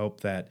 And I would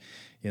hope that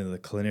the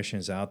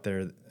clinicians out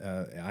there,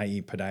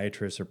 i.e.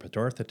 podiatrists or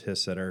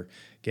orthotists that are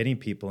getting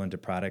people into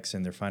products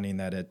and they're finding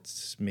that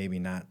it's maybe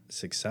not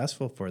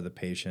successful for the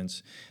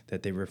patients,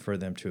 that they refer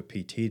them to a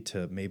PT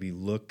to maybe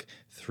look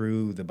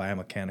through the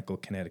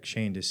biomechanical kinetic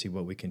chain to see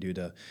what we can do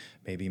to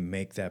maybe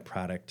make that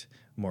product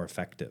more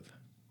effective.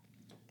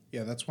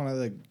 Yeah, that's one of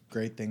the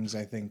great things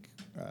I think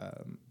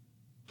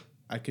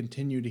I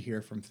continue to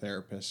hear from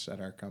therapists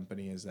at our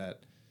company is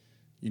that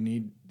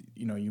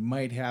you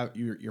might have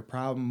your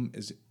problem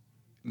is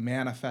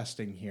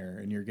manifesting here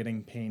and you're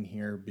getting pain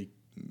here,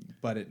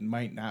 but it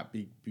might not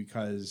be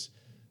because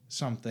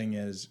something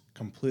is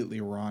completely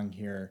wrong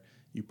here.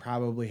 You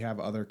probably have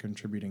other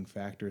contributing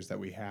factors that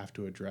we have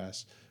to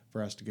address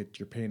for us to get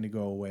your pain to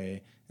go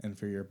away and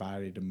for your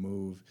body to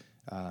move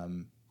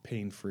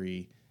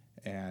pain-free,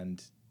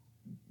 and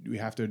we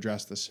have to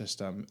address the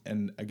system.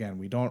 And again,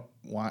 we don't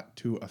want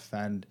to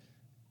offend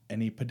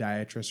any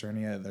podiatrist or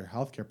any other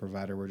healthcare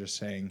provider. We're just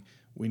saying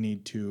we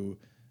need to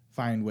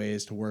find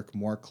ways to work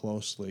more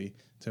closely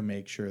to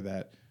make sure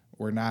that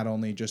we're not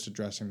only just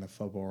addressing the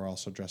foot, but we're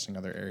also addressing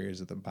other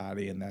areas of the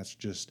body. And that's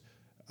just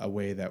a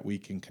way that we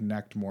can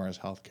connect more as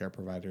healthcare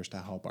providers to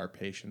help our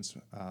patients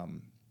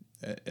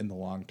in the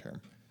long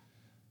term.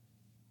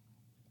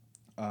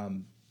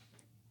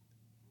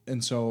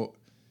 And so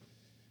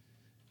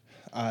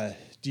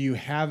do you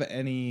have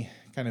any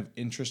kind of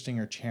interesting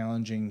or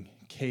challenging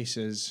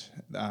cases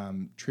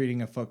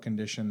treating a foot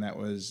condition that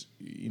was,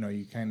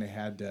 you kind of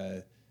had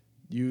to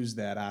use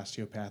that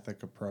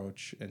osteopathic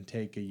approach and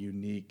take a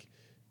unique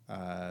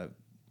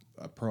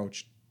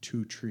approach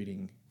to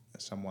treating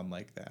someone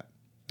like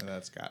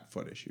that's got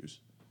foot issues?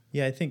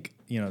 Yeah, I think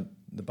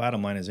the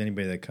bottom line is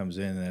anybody that comes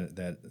in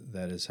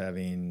that is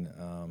having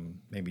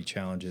maybe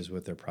challenges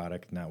with their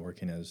product not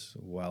working as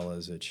well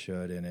as it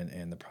should,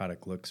 and the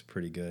product looks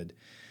pretty good.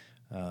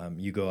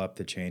 You go up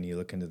the chain, you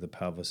look into the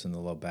pelvis and the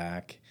low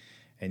back,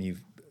 and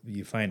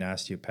you find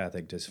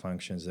osteopathic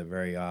dysfunctions that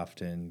very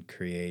often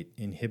create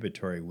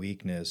inhibitory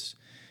weakness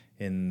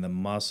in the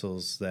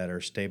muscles that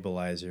are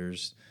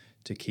stabilizers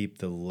to keep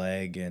the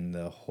leg and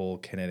the whole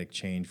kinetic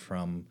chain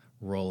from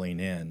rolling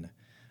in.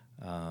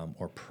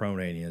 Or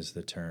pronating is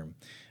the term.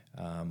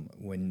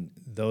 When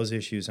those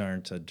issues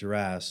aren't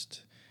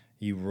addressed,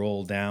 you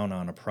roll down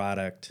on a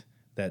product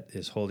that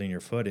is holding your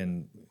foot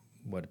in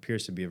what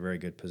appears to be a very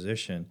good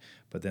position,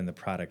 but then the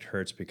product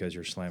hurts because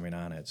you're slamming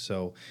on it.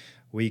 So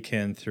we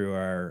can, through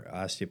our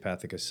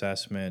osteopathic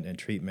assessment and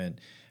treatment,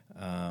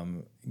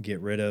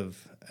 get rid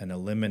of and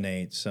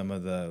eliminate some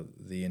of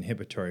the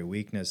inhibitory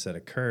weakness that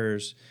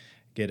occurs,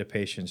 get a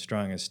patient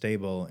strong and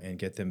stable, and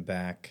get them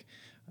back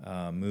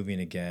moving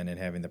again and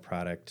having the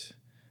product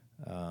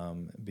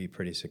be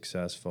pretty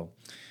successful.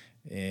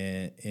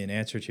 In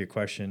answer to your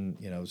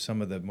question,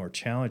 some of the more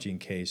challenging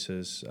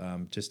cases,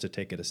 just to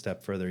take it a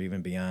step further,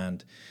 even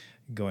beyond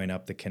going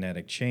up the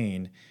kinetic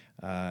chain,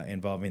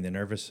 involving the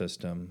nervous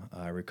system.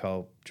 I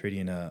recall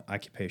treating an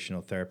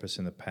occupational therapist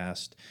in the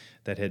past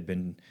that had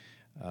been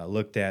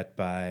looked at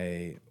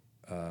by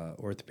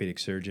orthopedic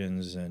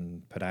surgeons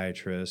and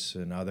podiatrists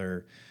and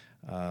other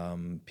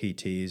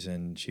PTs,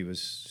 and she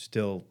was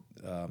still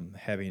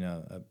having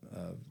a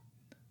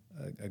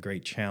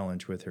great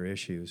challenge with her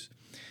issues.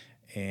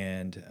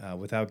 And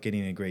without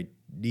getting into great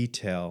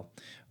detail,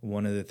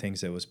 one of the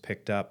things that was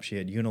picked up, she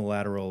had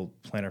unilateral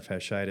plantar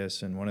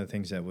fasciitis, and one of the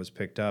things that was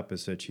picked up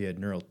is that she had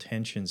neural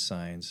tension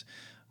signs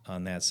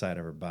on that side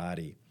of her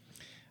body.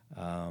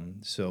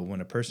 So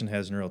when a person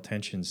has neural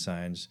tension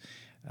signs,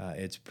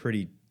 it's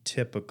pretty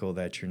typical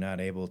that you're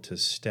not able to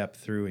step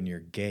through in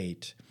your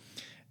gait,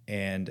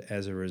 and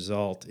as a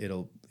result,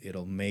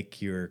 it'll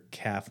make your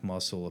calf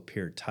muscle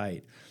appear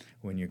tight.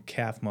 When your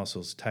calf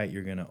muscle's tight,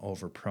 you're going to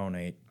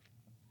overpronate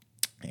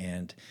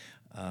and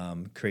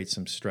create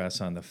some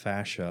stress on the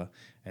fascia,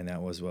 and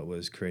that was what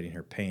was creating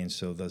her pain.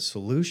 So the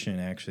solution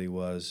actually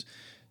was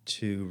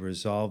to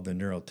resolve the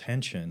neural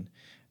tension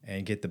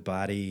and get the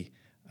body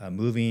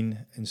moving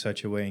in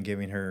such a way and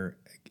giving her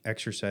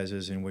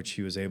exercises in which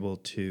she was able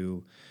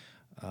to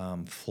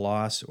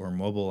floss or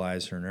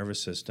mobilize her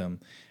nervous system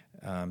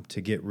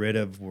to get rid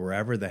of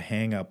wherever the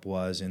hang-up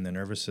was in the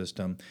nervous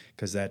system,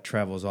 because that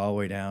travels all the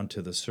way down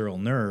to the sural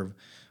nerve,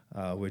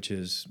 which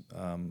is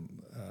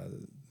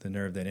the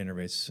nerve that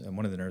innervates,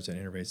 one of the nerves that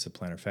innervates the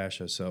plantar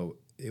fascia. So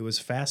it was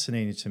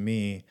fascinating to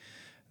me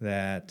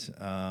that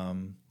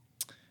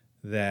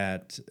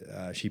that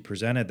she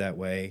presented that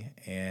way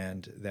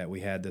and that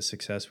we had the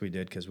success we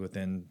did, because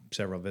within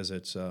several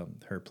visits,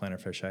 her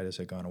plantar fasciitis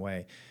had gone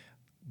away.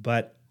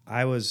 But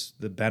I was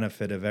the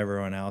benefit of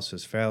everyone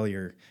else's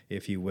failure,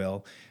 if you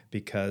will,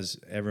 because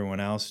everyone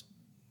else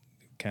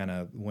kind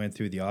of went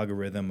through the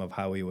algorithm of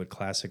how we would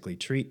classically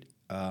treat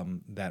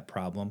that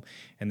problem.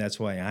 And that's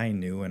why I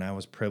knew, and I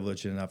was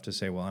privileged enough to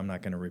say, well, I'm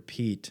not going to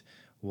repeat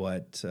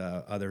what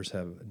others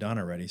have done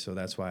already. So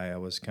that's why I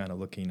was kind of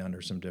looking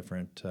under some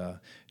different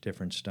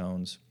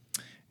stones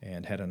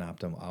and had an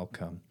optimal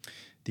outcome.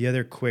 The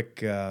other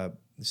quick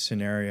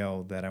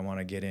scenario that I want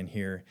to get in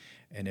here,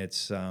 and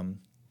it's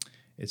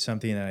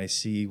something that I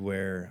see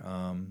where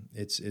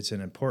it's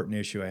an important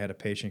issue. I had a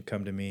patient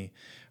come to me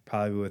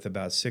probably with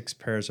about 6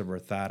 pairs of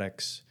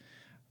orthotics,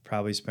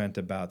 probably spent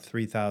about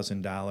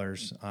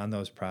 $3,000 on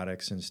those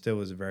products, and still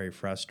was very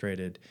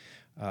frustrated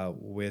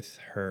with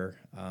her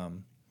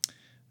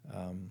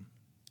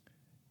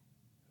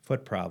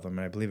foot problem,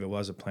 and I believe it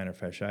was a plantar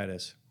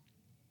fasciitis.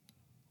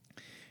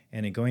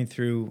 And in going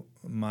through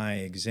my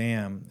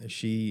exam,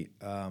 she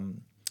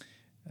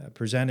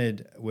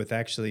presented with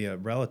actually a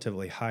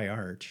relatively high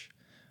arch,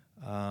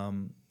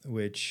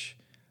 which,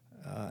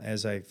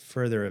 as I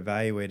further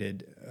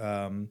evaluated,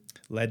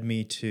 led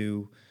me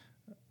to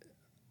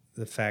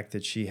the fact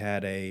that she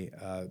had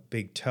a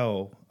big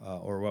toe,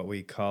 or what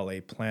we call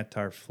a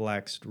plantar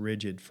flexed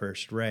rigid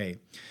first ray.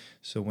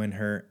 So when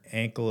her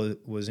ankle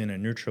was in a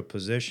neutral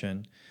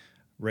position,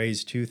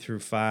 rays 2 through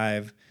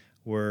 5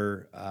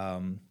 were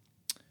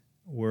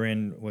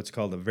in what's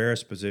called a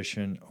varus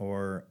position,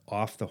 or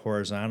off the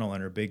horizontal,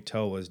 and her big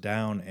toe was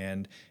down,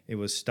 and it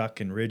was stuck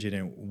and rigid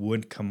and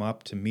wouldn't come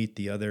up to meet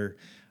the other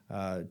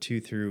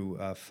 2 through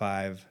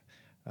 5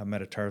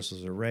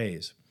 metatarsals or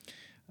rays.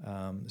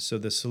 So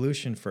the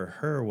solution for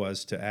her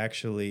was to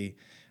actually,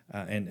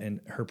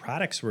 and her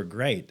products were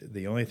great.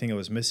 The only thing it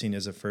was missing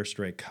is a first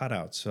ray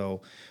cutout.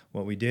 So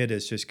what we did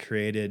is just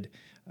created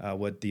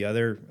what the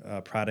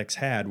other products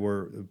had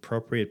were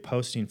appropriate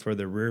posting for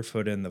the rear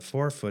foot and the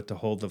forefoot to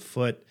hold the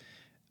foot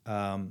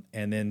and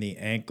then the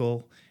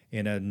ankle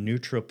in a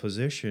neutral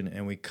position.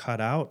 And we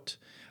cut out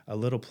a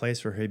little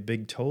place for her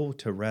big toe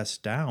to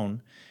rest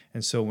down.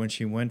 And so when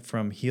she went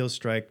from heel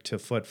strike to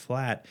foot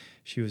flat,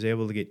 she was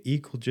able to get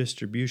equal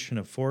distribution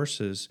of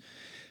forces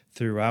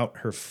throughout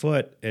her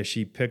foot as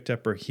she picked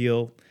up her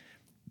heel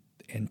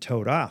and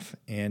toed off.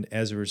 And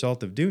as a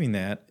result of doing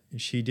that,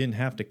 she didn't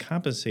have to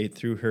compensate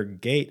through her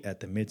gait at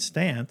the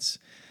mid-stance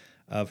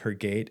of her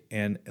gait,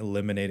 and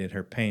eliminated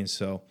her pain.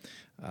 So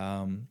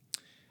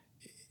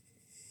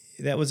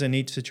that was a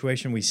neat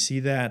situation. We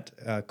see that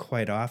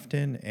quite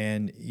often.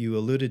 And you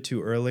alluded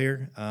to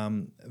earlier,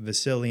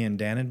 Vasili and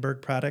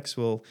Dannenberg products.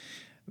 Well,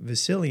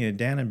 Vasili and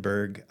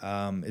Dannenberg,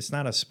 it's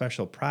not a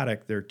special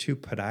product. They're 2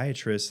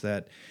 podiatrists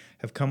that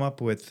have come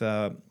up with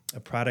a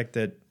product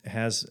that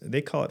has,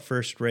 they call it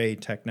first ray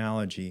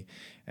technology.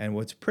 And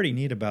what's pretty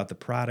neat about the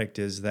product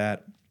is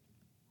that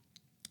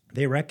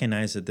they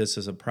recognize that this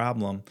is a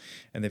problem,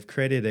 and they've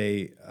created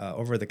a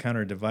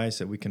over-the-counter device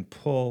that we can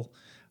pull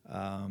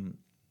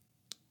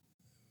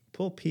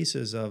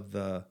pieces of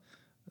the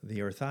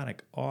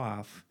orthotic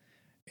off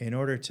in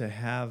order to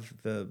have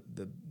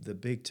the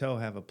big toe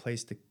have a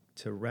place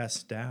to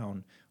rest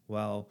down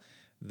while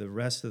the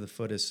rest of the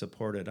foot is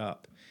supported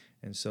up.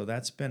 And so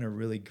that's been a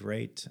really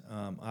great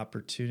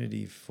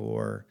opportunity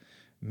for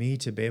me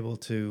to be able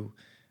to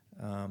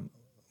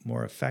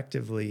more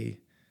effectively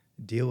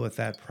deal with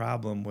that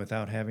problem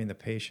without having the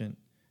patient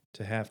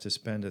to have to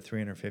spend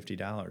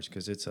 $350,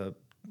 because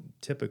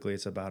typically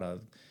it's about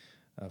a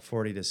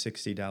 $40 to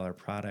 $60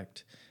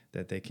 product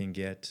that they can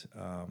get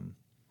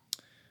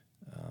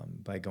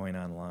by going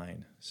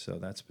online. So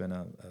that's been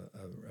a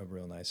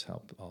real nice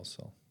help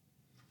also.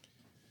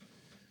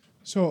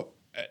 So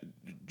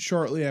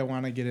shortly, I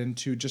want to get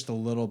into just a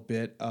little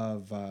bit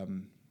of,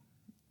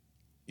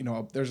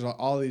 there's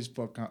all these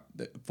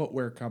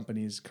footwear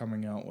companies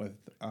coming out with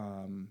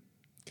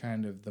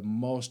kind of the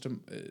most,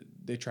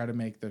 they try to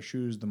make their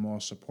shoes the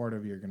most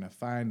supportive you're going to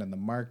find on the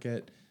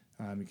market.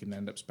 You can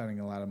end up spending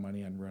a lot of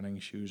money on running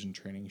shoes and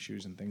training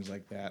shoes and things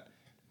like that.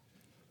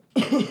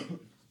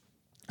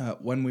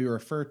 When we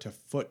refer to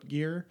foot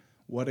gear,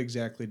 what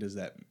exactly does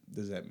that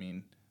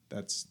mean?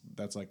 That's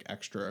like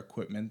extra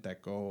equipment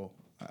that go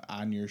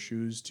on your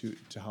shoes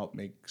to help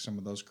make some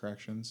of those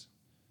corrections?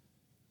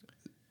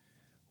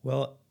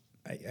 Well,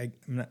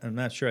 I'm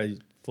not sure I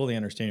fully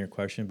understand your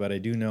question, but I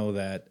do know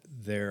that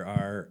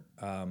there's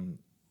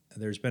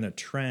been a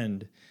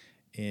trend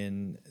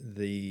in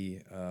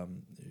the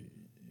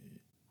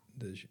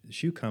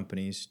shoe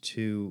companies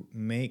to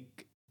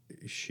make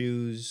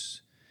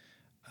shoes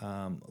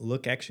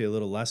look actually a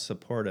little less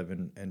supportive.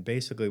 And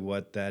basically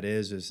what that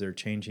is they're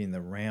changing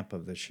the ramp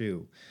of the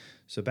shoe.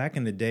 So back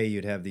in the day,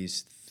 you'd have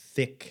these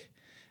thick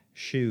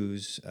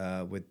shoes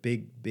with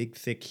big,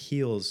 thick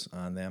heels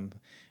on them.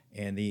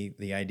 And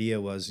the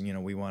idea was,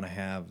 we want to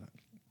have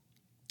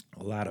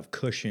a lot of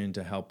cushion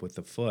to help with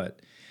the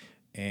foot.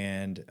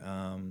 And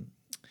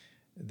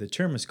the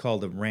term is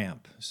called a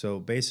ramp. So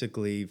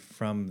basically,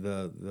 from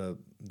the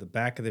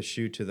back of the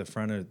shoe to the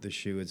front of the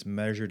shoe, it's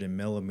measured in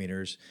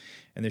millimeters.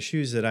 And the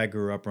shoes that I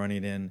grew up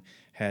running in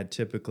had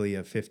typically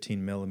a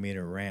 15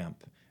 millimeter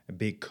ramp,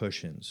 big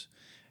cushions.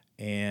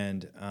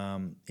 And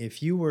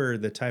if you were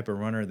the type of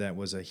runner that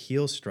was a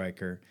heel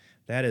striker,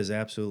 that is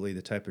absolutely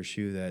the type of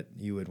shoe that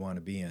you would want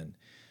to be in.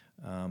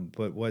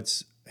 But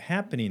what's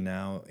happening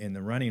now in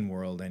the running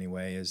world,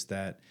 anyway, is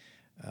that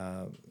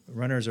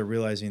runners are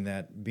realizing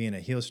that being a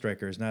heel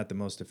striker is not the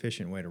most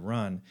efficient way to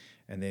run,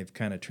 and they've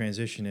kind of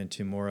transitioned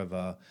into more of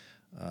a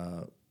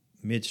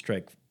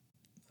mid-strike,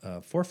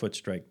 forefoot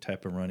strike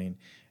type of running,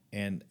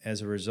 and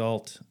as a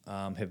result,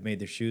 have made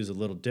their shoes a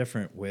little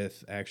different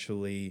with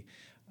actually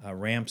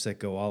ramps that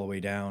go all the way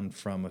down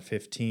from a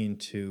 15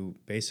 to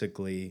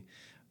basically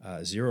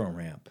zero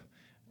ramp.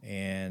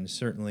 And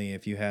certainly,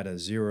 if you had a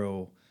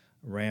zero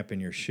ramp in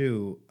your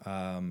shoe,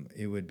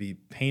 it would be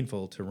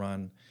painful to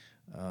run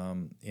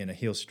in a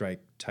heel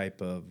strike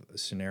type of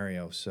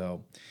scenario.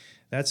 So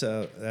that's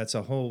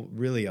a whole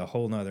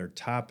nother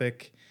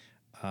topic.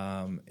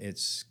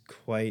 It's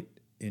quite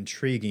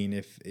intriguing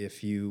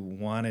if you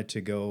wanted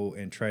to go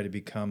and try to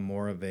become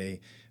more of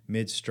a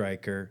mid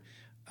striker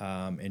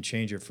and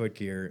change your foot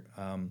gear.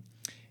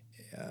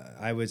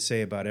 I would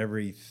say about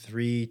every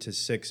 3 to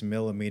 6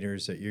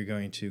 millimeters that you're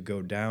going to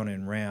go down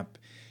in ramp,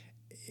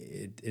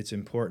 it's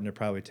important to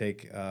probably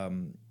take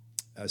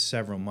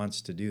several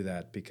months to do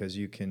that, because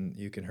you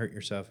can hurt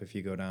yourself if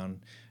you go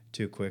down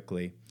too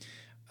quickly.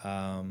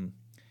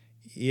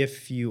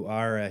 If you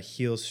are a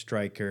heel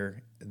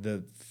striker,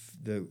 in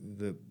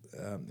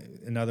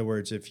other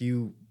words, if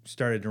you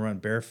started to run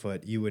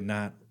barefoot, you would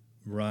not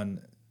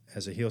run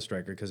as a heel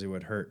striker because it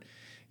would hurt.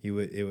 It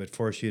would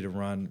force you to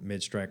run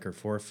mid striker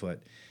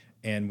forefoot.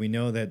 And we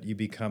know that you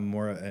become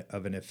more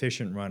of an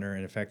efficient runner.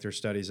 And in fact, there's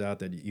studies out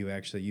that you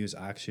actually use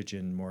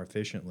oxygen more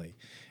efficiently,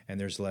 and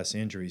there's less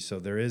injuries. So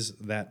there is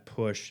that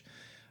push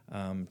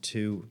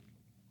to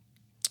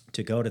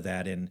go to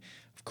that. And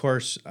of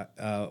course,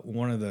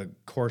 one of the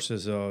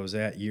courses I was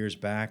at years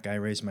back, I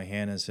raised my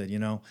hand and said,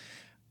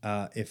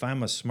 if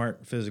I'm a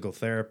smart physical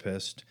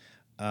therapist,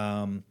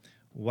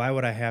 why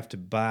would I have to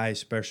buy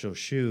special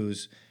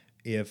shoes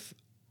if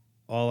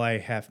all I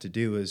have to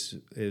do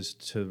is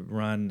to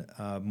run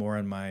more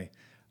on my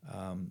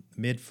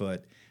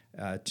midfoot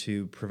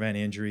to prevent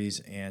injuries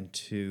and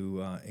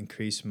to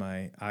increase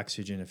my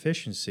oxygen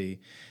efficiency?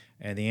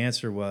 And the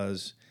answer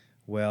was,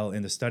 well,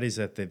 in the studies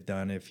that they've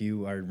done, if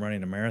you are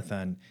running a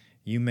marathon,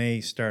 you may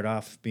start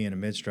off being a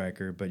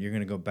mid-striker, but you're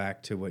going to go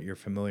back to what you're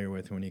familiar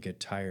with when you get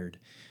tired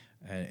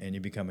and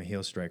you become a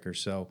heel striker.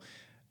 So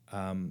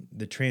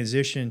the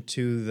transition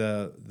to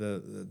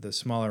the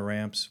smaller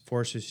ramps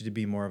forces you to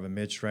be more of a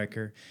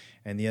mid-striker.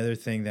 And the other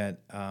thing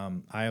that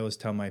I always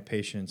tell my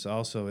patients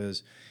also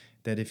is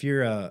that if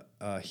you're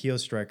a heel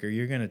striker,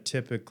 you're going to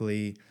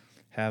typically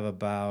have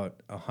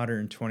about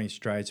 120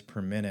 strides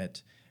per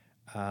minute,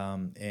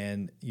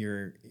 and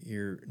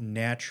your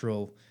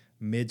natural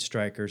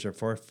mid-strikers or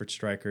forefoot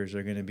strikers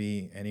are going to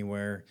be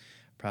anywhere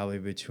probably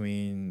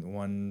between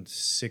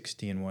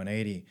 160 and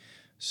 180.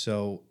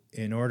 So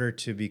in order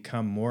to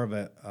become more of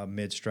a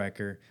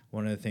mid-striker,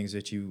 one of the things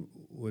that you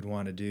would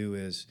want to do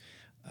is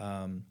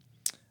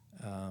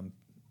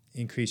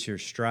increase your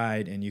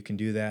stride, and you can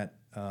do that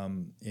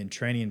in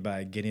training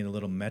by getting a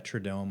little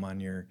metronome on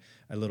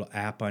a little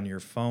app on your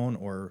phone,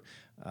 or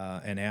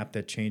an app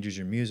that changes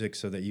your music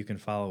so that you can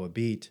follow a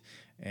beat,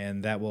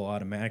 and that will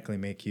automatically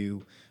make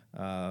you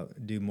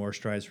do more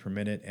strides per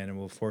minute, and it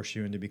will force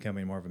you into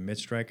becoming more of a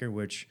mid-striker,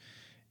 which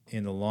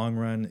in the long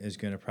run is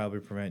going to probably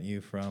prevent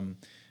you from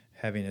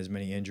having as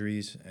many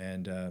injuries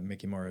and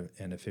make you more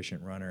an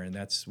efficient runner. And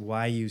that's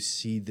why you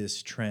see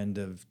this trend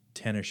of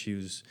tennis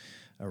shoes,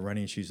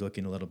 running shoes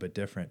looking a little bit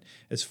different.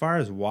 As far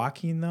as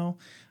walking, though,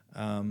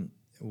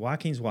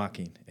 walking's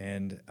walking.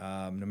 And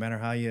no matter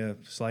how you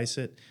slice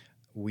it,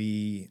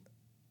 we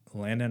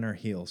land on our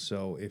heels.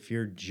 So if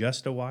you're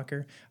just a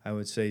walker, I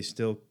would say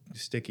still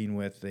sticking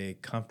with a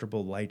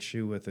comfortable light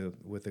shoe with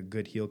a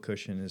good heel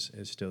cushion is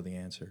still the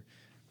answer.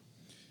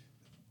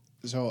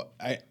 So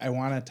I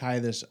want to tie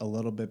this a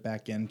little bit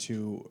back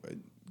into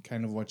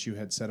kind of what you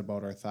had said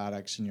about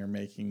orthotics, and you're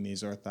making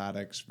these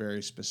orthotics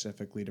very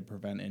specifically to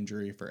prevent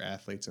injury for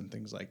athletes and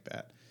things like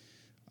that.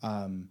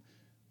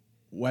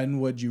 When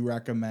would you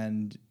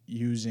recommend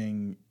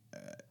using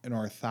an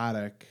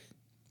orthotic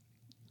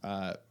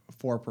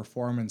for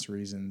performance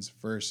reasons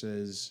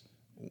versus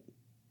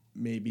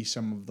maybe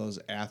some of those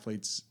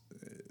athletes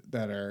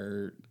that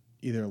are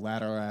either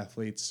lateral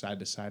athletes,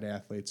 side-to-side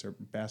athletes, or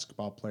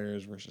basketball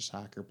players versus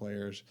soccer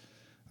players,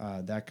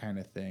 that kind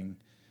of thing?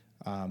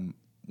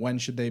 When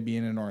should they be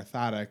in an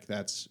orthotic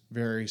that's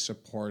very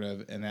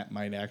supportive and that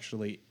might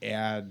actually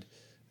add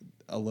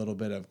a little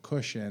bit of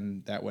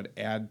cushion that would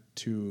add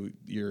to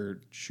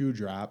your shoe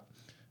drop,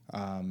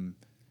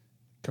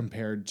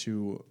 compared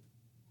to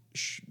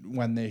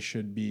when they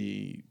should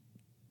be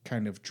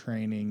kind of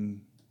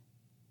training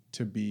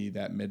to be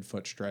that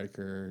midfoot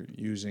striker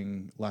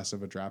using less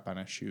of a drop on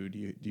a shoe?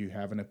 Do you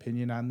have an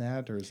opinion on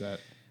that, or is that?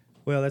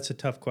 Well, that's a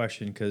tough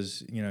question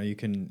because you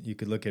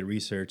could look at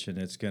research and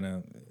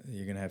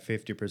you're gonna have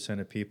 50%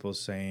 of people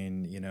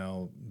saying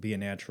be a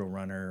natural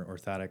runner,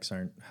 orthotics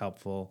aren't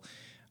helpful,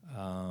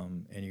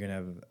 and you're gonna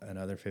have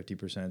another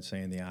 50%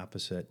 saying the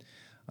opposite.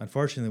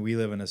 Unfortunately, we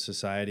live in a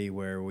society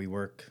where we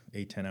work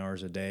 8-10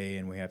 hours a day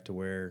and we have to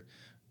wear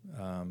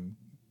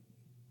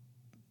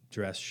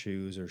dress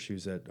shoes or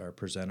shoes that are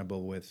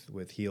presentable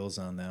with heels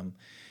on them,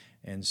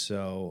 and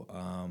so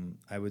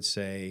I would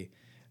say.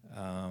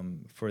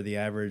 For the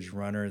average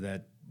runner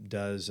that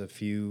does a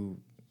few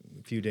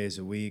days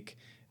a week,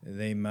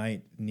 they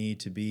might need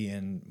to be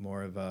in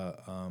more of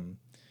a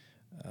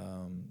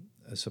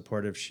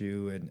supportive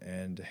shoe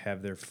and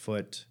have their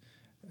foot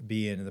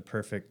be in the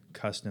perfect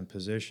custom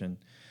position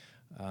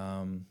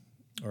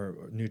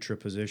or neutral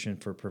position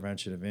for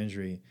prevention of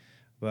injury.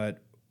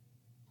 But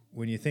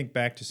when you think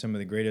back to some of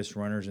the greatest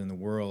runners in the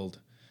world,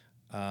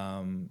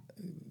 kind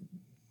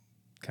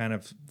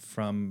of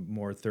from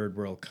more third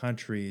world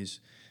countries,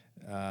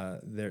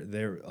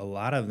 there a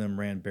lot of them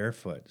ran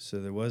barefoot, so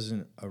there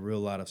wasn't a real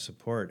lot of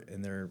support,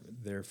 and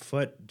their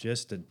foot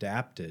just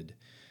adapted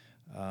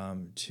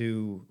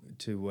to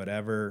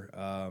whatever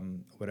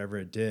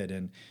it did,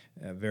 and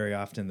very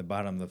often the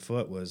bottom of the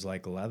foot was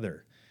like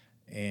leather,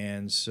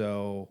 and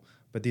so.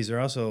 But these are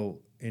also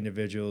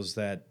individuals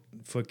that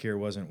foot gear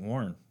wasn't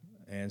worn,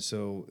 and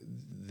so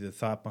the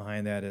thought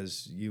behind that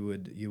is you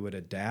would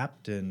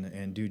adapt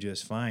and do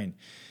just fine.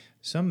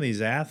 Some of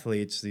these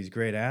athletes, these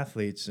great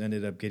athletes,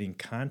 ended up getting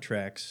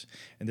contracts,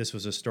 and this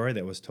was a story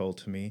that was told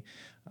to me.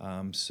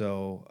 I'm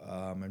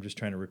just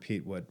trying to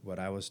repeat what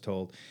I was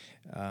told.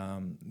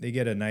 They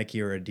get a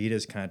Nike or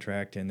Adidas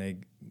contract,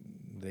 and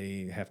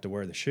they have to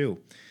wear the shoe,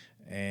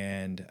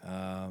 and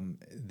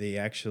they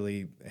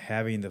actually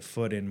having the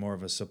foot in more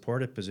of a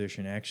supported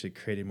position actually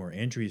created more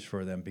injuries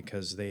for them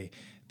because they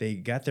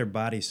got their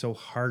body so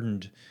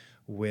hardened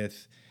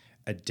with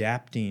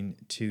adapting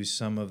to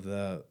some of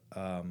the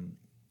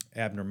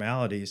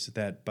abnormalities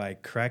that by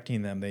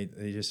correcting them, they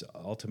just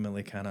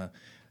ultimately kind of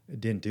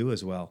didn't do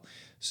as well.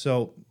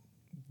 So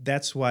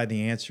that's why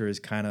the answer is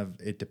kind of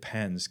it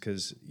depends,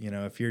 because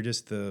if you're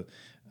just the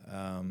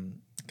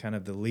kind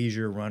of the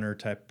leisure runner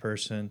type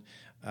person,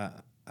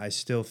 I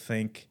still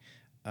think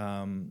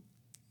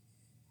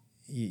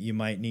you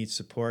might need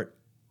support.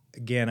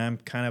 Again, I'm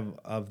kind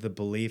of the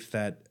belief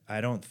that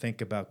I don't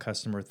think about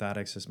custom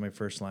orthotics as my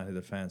first line of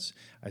defense.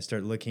 I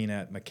start looking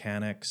at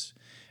mechanics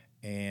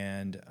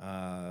and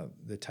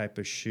the type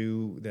of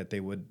shoe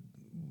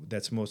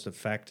that's most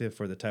effective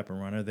for the type of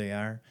runner they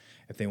are.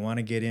 If they want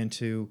to get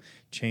into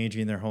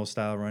changing their whole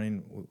style of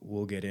running,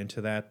 we'll get into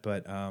that.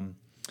 But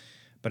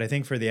I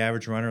think for the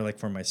average runner, like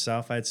for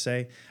myself, I'd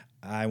say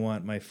I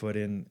want my foot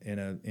in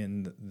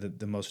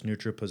the most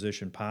neutral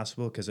position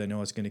possible, because I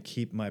know it's going to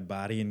keep my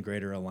body in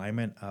greater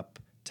alignment up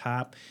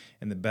top,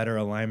 and the better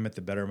alignment,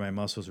 the better my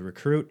muscles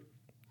recruit,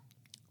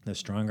 the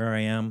stronger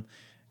I am,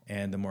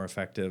 and the more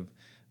effective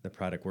the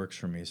product works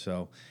for me.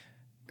 So,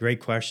 great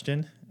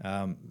question.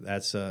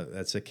 That's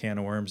a can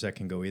of worms that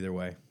can go either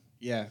way.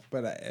 Yeah,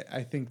 but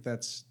I think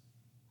that's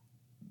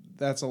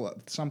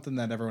something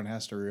that everyone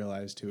has to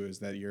realize too, is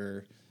that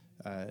you're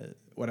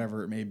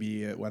whatever it may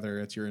be, whether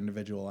it's your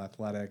individual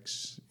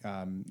athletics,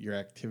 your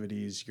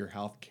activities, your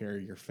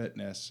healthcare, your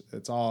fitness,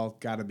 it's all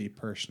got to be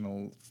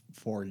personal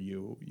for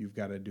you. You've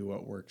got to do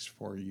what works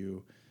for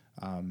you,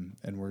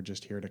 and we're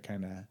just here to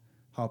kind of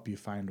help you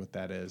find what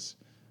that is.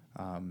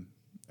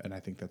 And I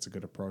think that's a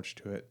good approach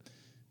to it.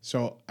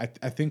 So I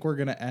think we're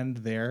going to end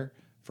there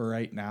for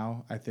right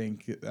now. I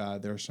think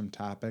there are some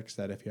topics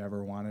that if you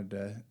ever wanted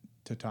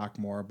to talk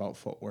more about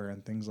footwear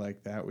and things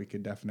like that, we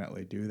could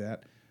definitely do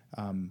that.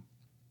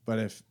 But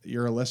if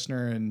you're a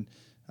listener and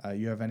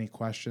you have any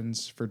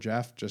questions for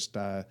Jeff, just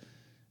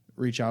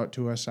reach out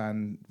to us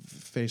on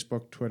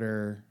Facebook,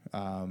 Twitter,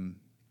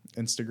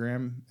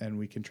 Instagram, and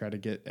we can try to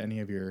get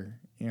any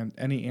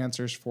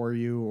answers for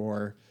you,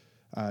 or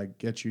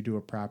get you to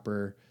a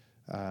proper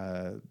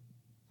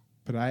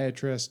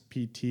podiatrist,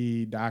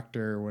 PT,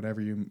 doctor,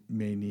 whatever you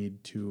may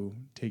need to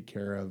take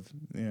care of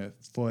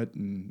foot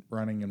and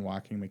running and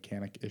walking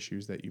mechanic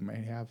issues that you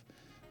might have.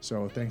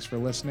 So thanks for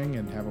listening,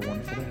 and have a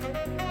wonderful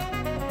day.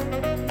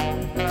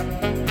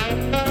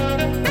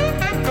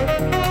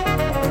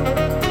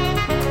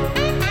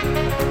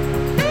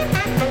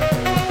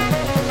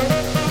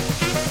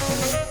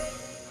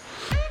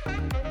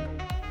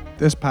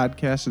 This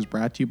podcast is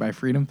brought to you by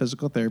Freedom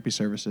Physical Therapy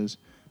Services,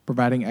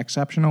 providing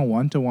exceptional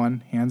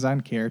one-to-one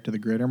hands-on care to the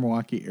greater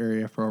Milwaukee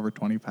area for over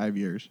 25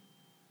 years.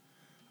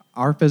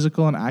 Our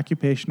physical and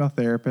occupational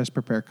therapists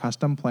prepare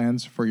custom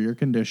plans for your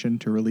condition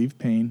to relieve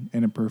pain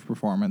and improve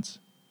performance.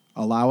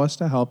 Allow us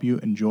to help you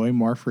enjoy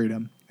more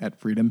freedom at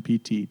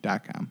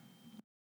freedompt.com.